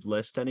have your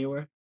list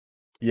anywhere?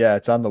 Yeah,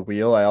 it's on the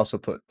wheel. I also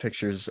put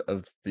pictures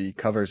of the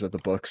covers of the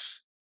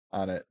books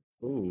on it.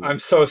 Ooh. I'm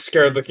so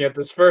scared looking at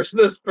this first.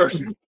 This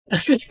first.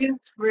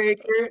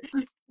 Icebreaker.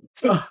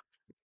 We've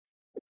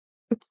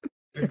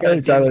Hey,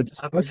 got Tyler, Demon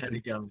just Copperhead posted.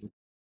 again.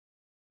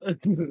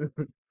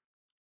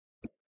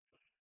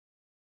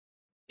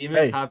 Demon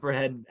Hey.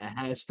 Copperhead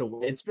has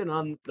to. It's been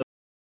on the.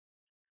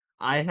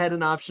 I had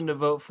an option to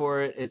vote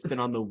for it. It's been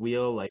on the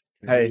wheel like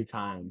 3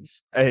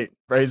 times. Hey,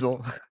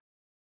 Brazel.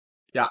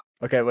 Yeah.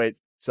 Okay, wait.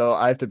 So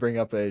I have to bring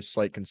up a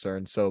slight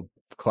concern. So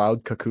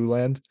Cloud Cuckoo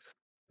Land.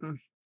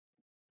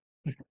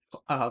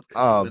 Got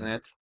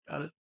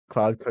it.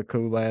 Cloud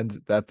Cuckoo Land,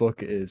 that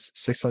book is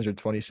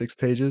 626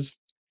 pages.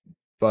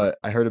 But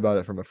I heard about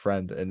it from a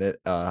friend and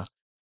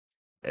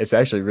it's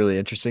actually really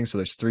interesting. So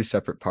there's 3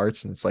 separate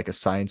parts and it's like a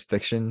science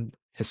fiction.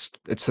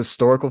 It's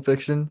historical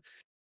fiction.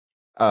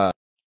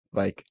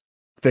 Like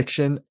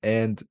fiction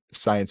and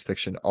science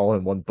fiction all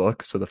in one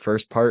book. So the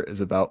first part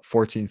is about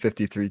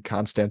 1453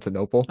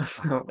 Constantinople,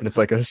 and it's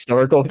like a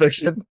historical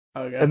fiction.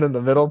 Okay. And then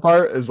the middle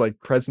part is like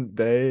present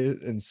day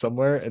in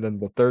somewhere, and then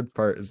the third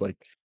part is like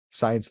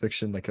science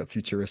fiction, like a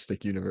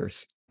futuristic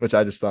universe, which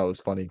I just thought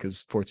was funny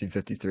because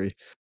 1453.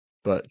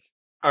 But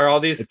Are all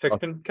these It's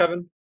awesome. fiction,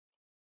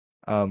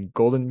 Kevin?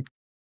 Golden,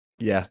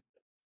 yeah,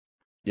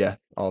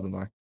 all of them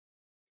are.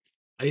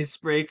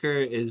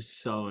 Icebreaker is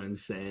so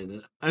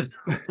insane.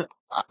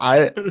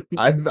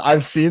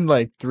 I've seen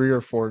like 3 or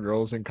 4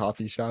 girls in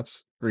coffee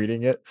shops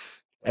reading it,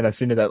 and I've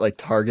seen it at like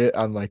Target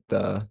on like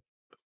the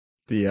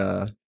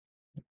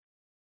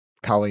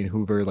Colleen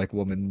Hoover like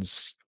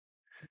woman's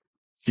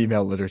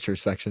female literature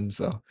section.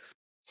 So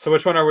So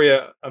which one are we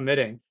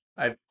omitting?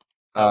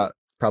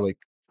 probably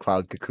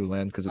Cloud Cuckoo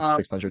Land because it's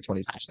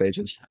 626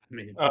 pages. I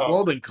mean, the Oh.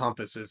 Golden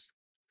Compass is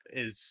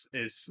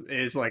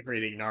like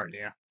reading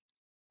Narnia.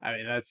 I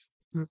mean,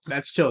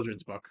 that's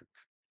children's book.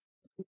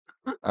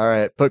 All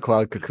right, put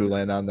Cloud Cuckoo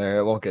Land on there.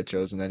 It won't get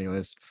chosen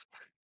anyways.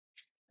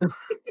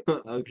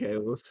 Okay,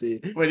 we'll see.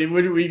 Would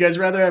you guys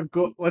rather have?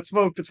 Let's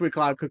vote between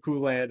Cloud Cuckoo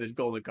Land and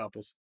Golden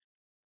Compass.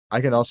 I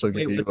can also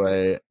give Wait, you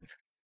what's-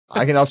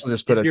 I can also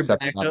just put Is a your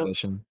separate backup?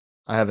 nomination.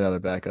 I have another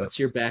backup. What's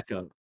your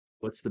backup?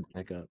 What's the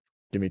backup?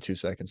 Give me 2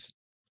 seconds.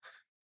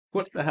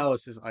 What the hell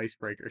is this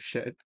icebreaker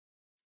shit?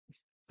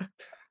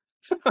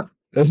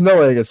 There's no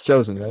way it gets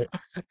chosen, right?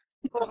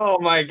 Oh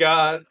my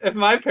god! If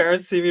my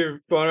parents see me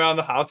going around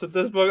the house with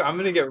this book, I'm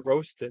gonna get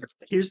roasted.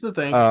 Here's the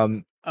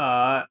thing.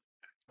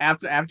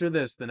 After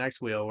this, the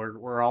next wheel,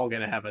 we're all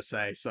gonna have a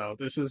say. So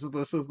this is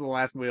the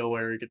last wheel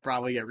where we could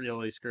probably get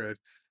really screwed.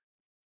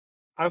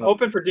 I'm Oh.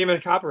 hoping for Demon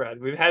Copperhead.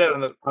 We've had it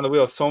on the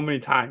wheel so many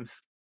times.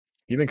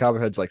 Even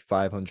Copperhead's like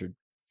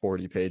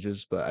 540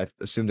 pages, but I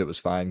assumed it was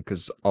fine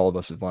because all of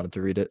us have wanted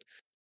to read it.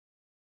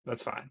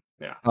 That's fine.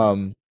 Yeah.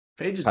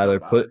 Pages Tyler,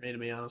 don't bother put- me, to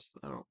be honest.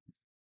 I don't.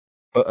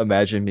 But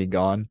Imagine Me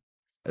Gone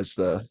as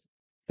the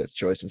 5th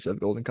choice instead of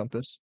Golden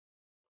Compass.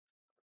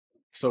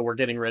 So we're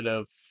getting rid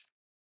of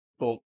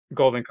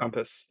Golden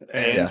Compass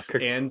and Yeah.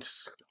 and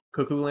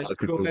Cuckoo Land.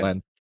 Cuckoo Land?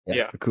 Land. Yeah,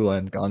 Yeah. Cuckoo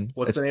Land gone.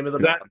 What's It's the name of the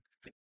that-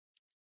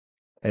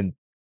 And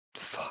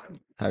fuck,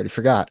 I already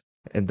forgot.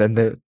 And then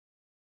the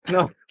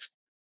No.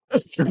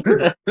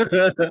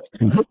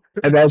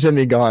 Imagine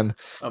Me Gone.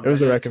 It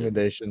was a Imagine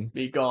recommendation.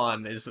 Be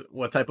Gone is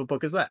what type of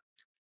book is that?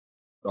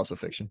 Also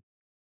fiction.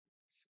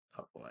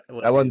 Oh,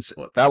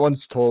 what That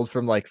one's told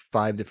from like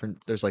 5 different.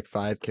 There's like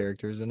 5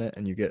 characters in it,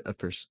 and you get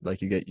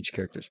you get each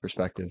character's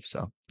perspective.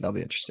 So that'll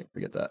be interesting to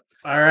get that.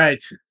 All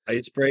right.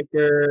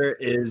 Icebreaker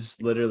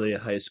is literally a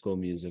high school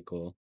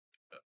musical.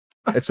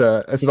 It's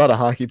about a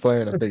hockey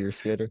player and a figure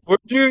skater. Where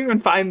did you even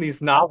find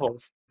these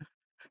novels?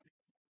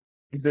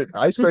 The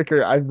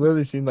Icebreaker, I've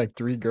literally seen like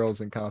 3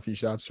 girls in coffee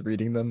shops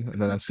reading them,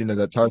 and then I've seen it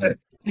at Target.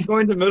 You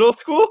going to middle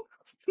school?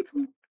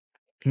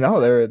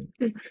 No,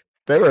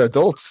 they were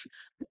adults.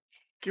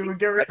 Can we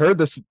get I rid? heard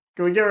this.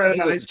 Can we get rid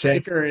of There's a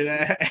chance-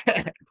 Icebreaker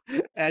and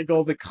add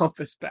Golden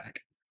Compass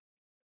back?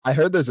 I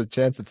heard there's a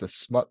chance it's a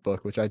smut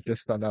book, which I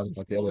just found out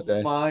about the other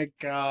day. My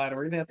God,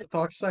 we're gonna have to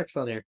talk sex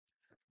on here.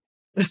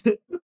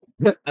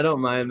 I don't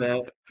mind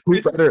that.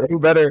 Who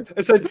better?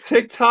 It's a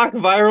TikTok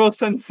viral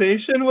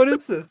sensation. What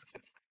is this?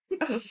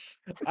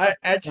 I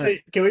actually,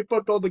 can we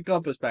put Golden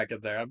Compass back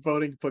in there? I'm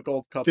voting to put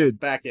Golden Compass Dude.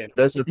 back in.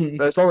 There's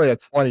only a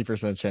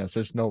 20% chance.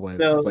 There's no way.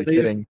 No, It's like leave-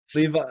 hitting.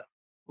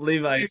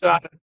 Leave Ice. He's on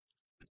it.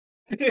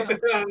 He's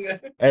on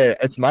there. Hey,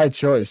 it's my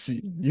choice.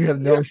 You have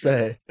no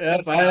say.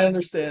 Yep, I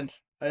understand.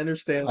 I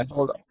understand. I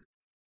told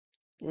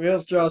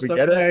Wheels just We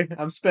get it? okay.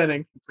 I'm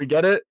spinning. we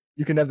get it.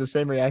 You can have the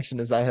same reaction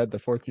as I had the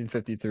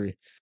 1453.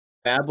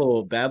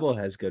 Babel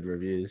has good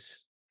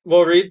reviews.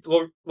 We'll read.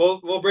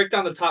 We'll break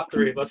down the top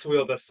three. Let's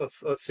wheel this.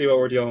 Let's see what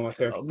we're dealing with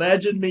here.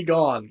 Imagine me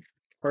gone.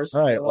 First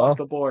All right, one well. off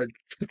the board.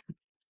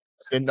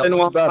 Didn't know Didn't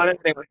much want about it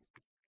it. anyway.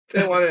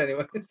 Didn't want it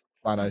anyways.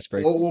 On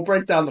icebreaker. We'll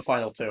break down the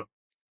final two.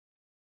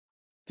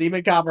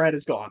 Demon Copperhead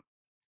is gone.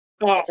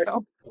 Oh,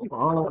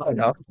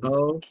 No.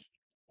 Oh,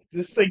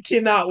 This thing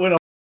cannot win a.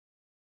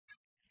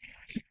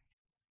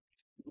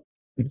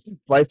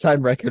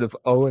 Lifetime record of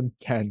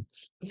 0-10.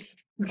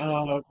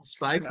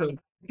 Spike.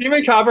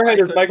 Demon Copperhead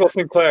is Michael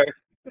Sinclair.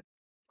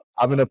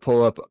 I'm gonna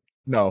pull up.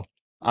 No,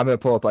 I'm gonna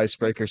pull up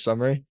icebreaker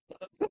summary.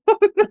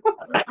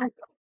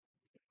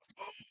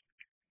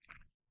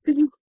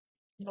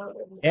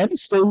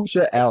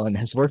 Anastasia Allen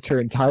has worked her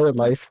entire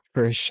life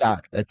for a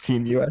shot at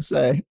Team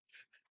USA,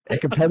 a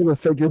competitive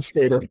figure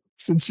skater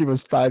since she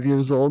was 5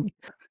 years old.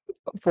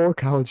 A full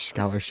college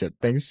scholarship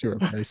thanks to her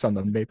place on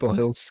the Maple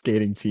Hills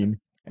skating team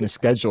and a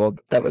schedule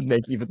that would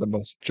make even the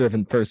most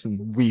driven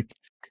person weep.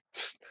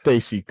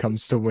 Stacy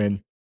comes to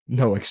win.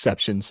 No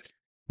exceptions.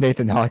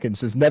 Nathan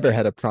Hawkins has never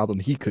had a problem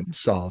he couldn't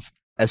solve.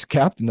 As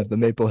captain of the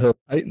Maple Hill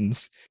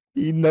Titans,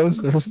 he knows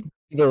the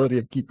responsibility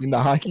of keeping the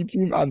hockey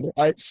team on the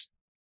ice.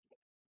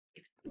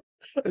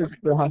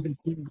 If the hockey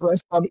team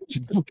rests on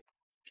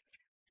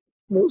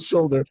no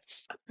shoulder,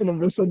 and a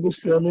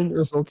misunderstanding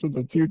results in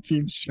the two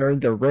teams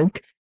sharing a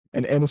rink,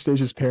 and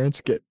Anastasia's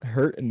parents get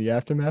hurt in the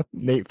aftermath.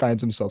 Nate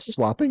finds himself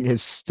swapping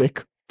his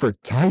stick for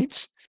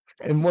tights,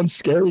 and one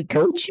scary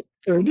coach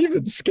turned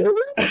even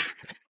scarier.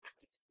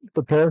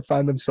 The pair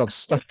find themselves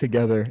stuck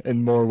together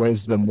in more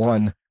ways than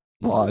one.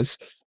 Pause.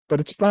 But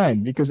it's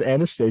fine because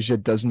Anastasia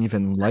doesn't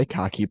even like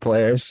hockey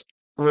players.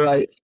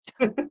 Right.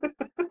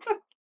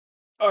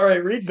 All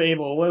right, read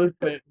Babel. What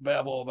is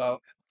Babel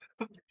about?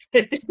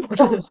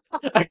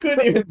 I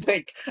couldn't even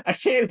think. I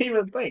can't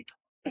even think.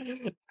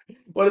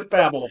 What is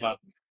Babel about?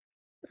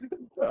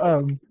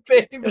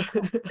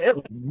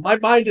 My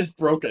mind is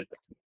broken.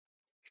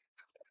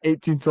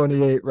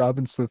 1828,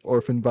 Robin Swift,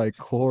 orphaned by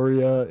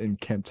Gloria in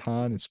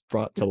Canton, is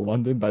brought to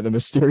London by the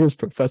mysterious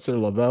Professor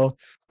Lavelle.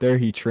 There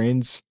he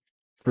trains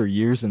for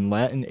years in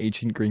Latin,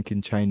 ancient Greek,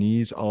 and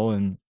Chinese, all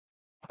in.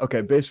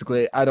 Okay,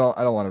 basically, I don't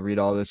want to read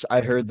all this.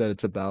 I heard that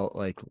it's about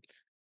like,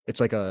 it's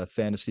like a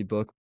fantasy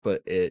book,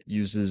 but it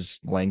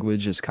uses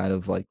language as kind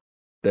of like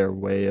their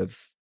way of.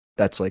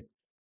 That's like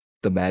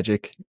the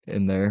magic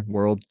in their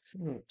world.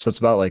 So it's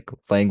about like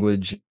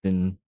language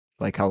and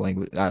like how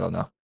language. I don't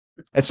know.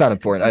 It's not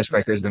important.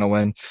 Icebreaker is gonna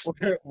win.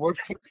 we're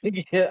gonna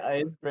get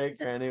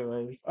icebreaker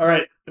anyways. All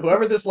right,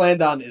 whoever this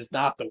land on is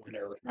not the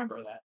winner. Remember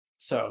that.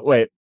 So,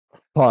 Wait,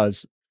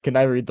 pause. Can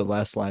I read the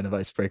last line of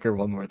Icebreaker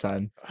one more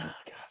time? oh,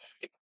 God.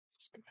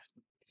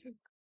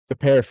 The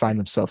pair find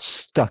themselves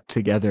stuck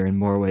together in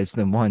more ways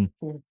than one,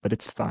 but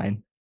it's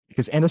fine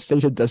because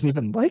Anastasia doesn't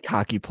even like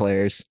hockey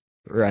players,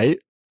 right?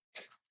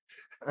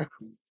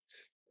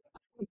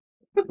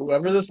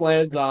 Whoever this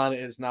lands on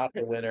is not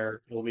the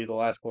winner. It will be the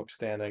last book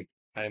standing.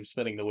 I am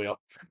spinning the wheel.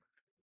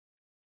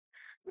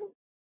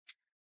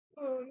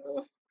 Oh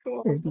no.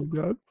 Oh my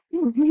god.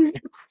 Oh my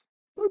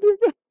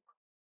god.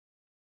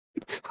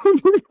 Oh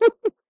my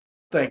god.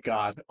 Thank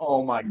God.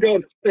 Oh my God.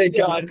 Good. Thank Thank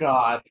God.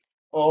 God.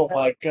 Oh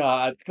my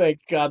God. Thank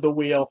God. The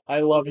wheel.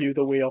 I love you,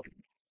 the wheel.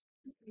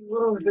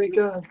 Oh, thank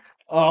God.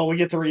 Oh, we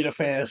get to read a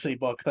fantasy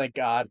book. Thank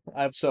God.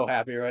 I'm so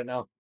happy right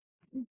now.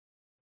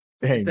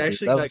 Dang, It's dude,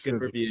 actually that got was good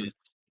good. reviews.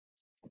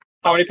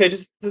 How many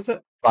pages is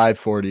it?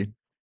 540.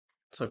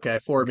 It's okay.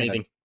 For Okay.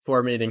 meeting.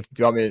 For meeting. Do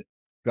you want me to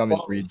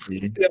Well, read let's the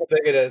see how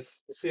big it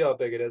is. We'll see how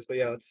big it is. But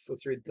yeah,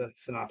 let's read the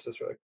synopsis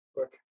really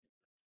quick.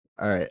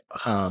 All right.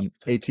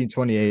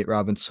 1828,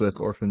 Robin Swift,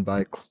 orphaned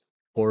by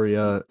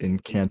Gloria in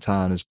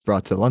Canton, is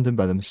brought to London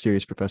by the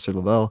mysterious Professor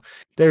Lavelle.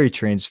 There he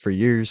trains for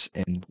years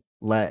in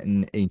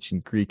Latin,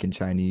 ancient Greek, and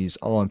Chinese,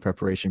 all in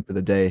preparation for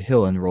the day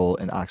he'll enroll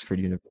in Oxford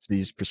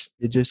University's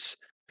prestigious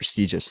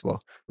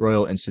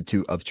Royal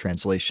Institute of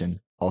Translation,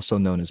 also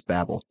known as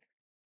Babel,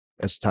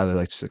 as Tyler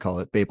likes to call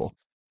it, Babel.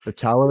 The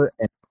tower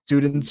and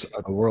students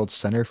are the world's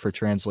center for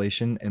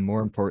translation and,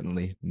 more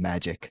importantly,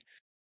 magic.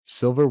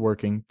 Silver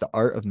working, the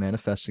art of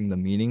manifesting the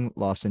meaning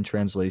lost in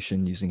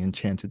translation using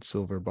enchanted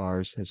silver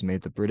bars, has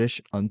made the British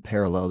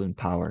unparalleled in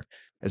power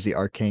as the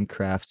arcane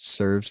craft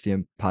serves the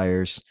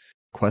empire's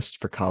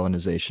quest for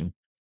colonization.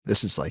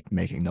 This is like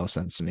making no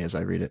sense to me as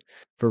I read it.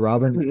 For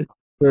Robin,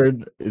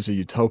 Third is a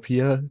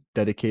utopia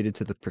dedicated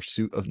to the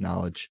pursuit of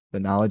knowledge. The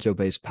knowledge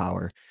obeys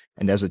power,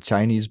 and as a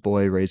Chinese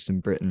boy raised in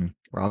Britain,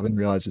 Robin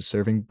realizes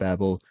serving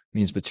Babel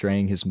means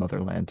betraying his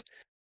motherland.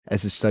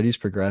 As his studies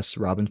progress,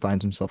 Robin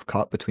finds himself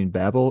caught between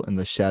Babel and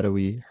the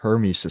shadowy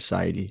Hermes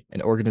Society,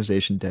 an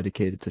organization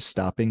dedicated to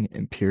stopping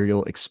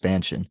imperial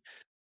expansion.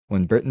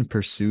 When Britain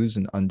pursues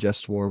an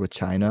unjust war with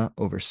China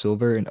over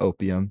silver and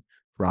opium,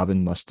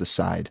 Robin must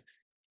decide.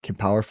 Can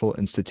powerful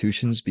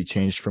institutions be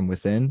changed from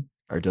within,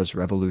 or does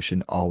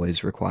revolution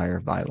always require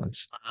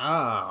violence?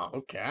 Ah,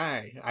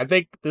 okay. I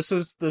think this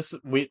is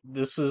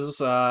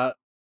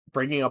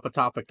bringing up a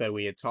topic that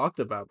we had talked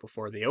about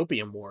before, the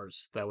Opium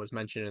Wars that was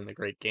mentioned in the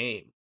Great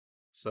Game.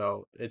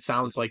 So it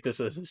sounds like this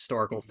is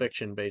historical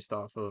fiction based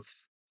off of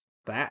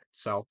that.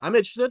 So I'm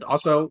interested.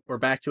 Also, we're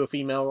back to a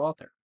female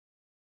author.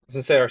 As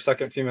I say, our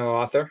second female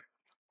author,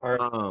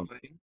 our Um,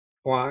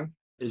 Huang.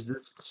 is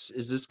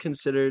this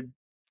considered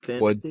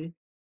Would. fantasy?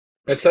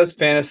 It says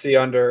fantasy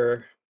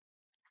under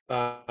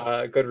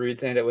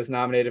Goodreads, and it was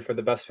nominated for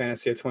the best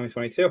fantasy of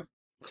 2022.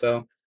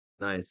 So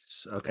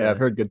Nice. Okay. Yeah, I've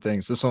heard good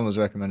things. This one was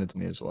recommended to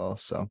me as well.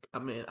 So I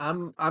mean,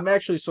 I'm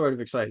actually sort of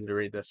excited to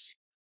read this.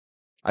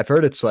 I've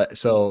heard it's like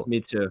so.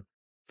 Me too.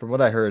 From what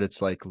I heard,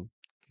 it's like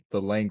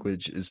the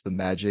language is the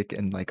magic,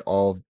 and like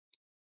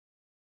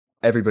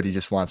everybody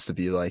just wants to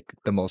be like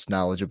the most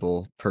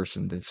knowledgeable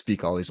person to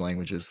speak all these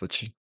languages,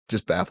 which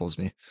just baffles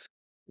me.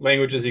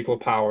 languages equal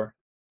power.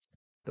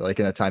 Like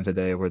in a time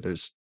today where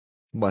there's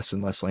less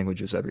and less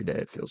languages every day,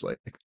 it feels like.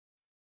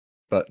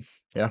 But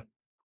yeah,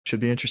 should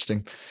be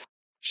interesting.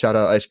 Shout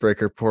out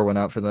Icebreaker, pour one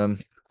out for them.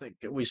 I think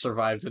we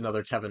survived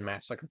another Kevin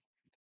massacre.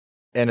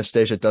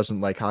 Anastasia doesn't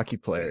like hockey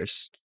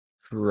players,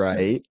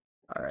 right?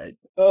 All right,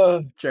 Uh,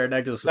 Jared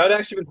Negdus. that would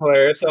actually been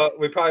hilarious. So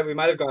we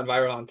might have gone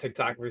viral on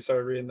TikTok if we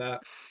started reading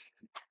that.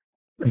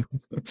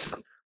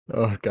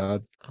 Oh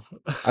God,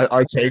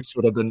 our takes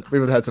would have been. We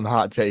would have had some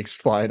hot takes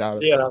flying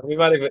out. Yeah, we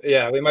might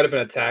have been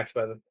attacked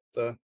by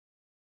the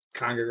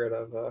congregate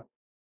of The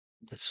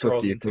girls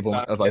Swifty on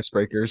equivalent TikTok. of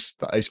icebreakers,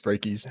 the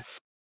icebreakies.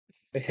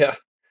 Yeah.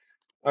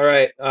 All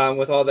right.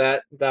 With all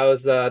that, that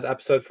was the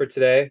episode for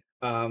today.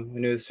 We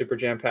knew it was super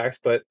jam packed,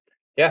 but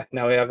yeah,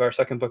 now we have our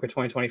second book of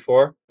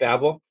 2024,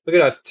 Babel. Look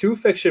at us, 2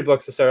 fiction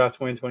books to start off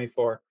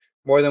 2024,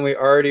 more than we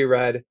already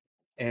read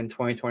in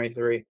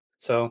 2023.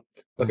 So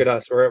look at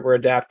us, we're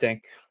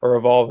adapting, we're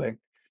evolving.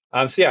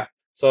 So yeah,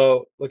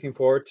 so looking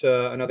forward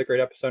to another great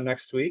episode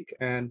next week,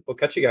 and we'll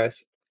catch you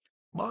guys.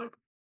 Bye.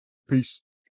 Peace.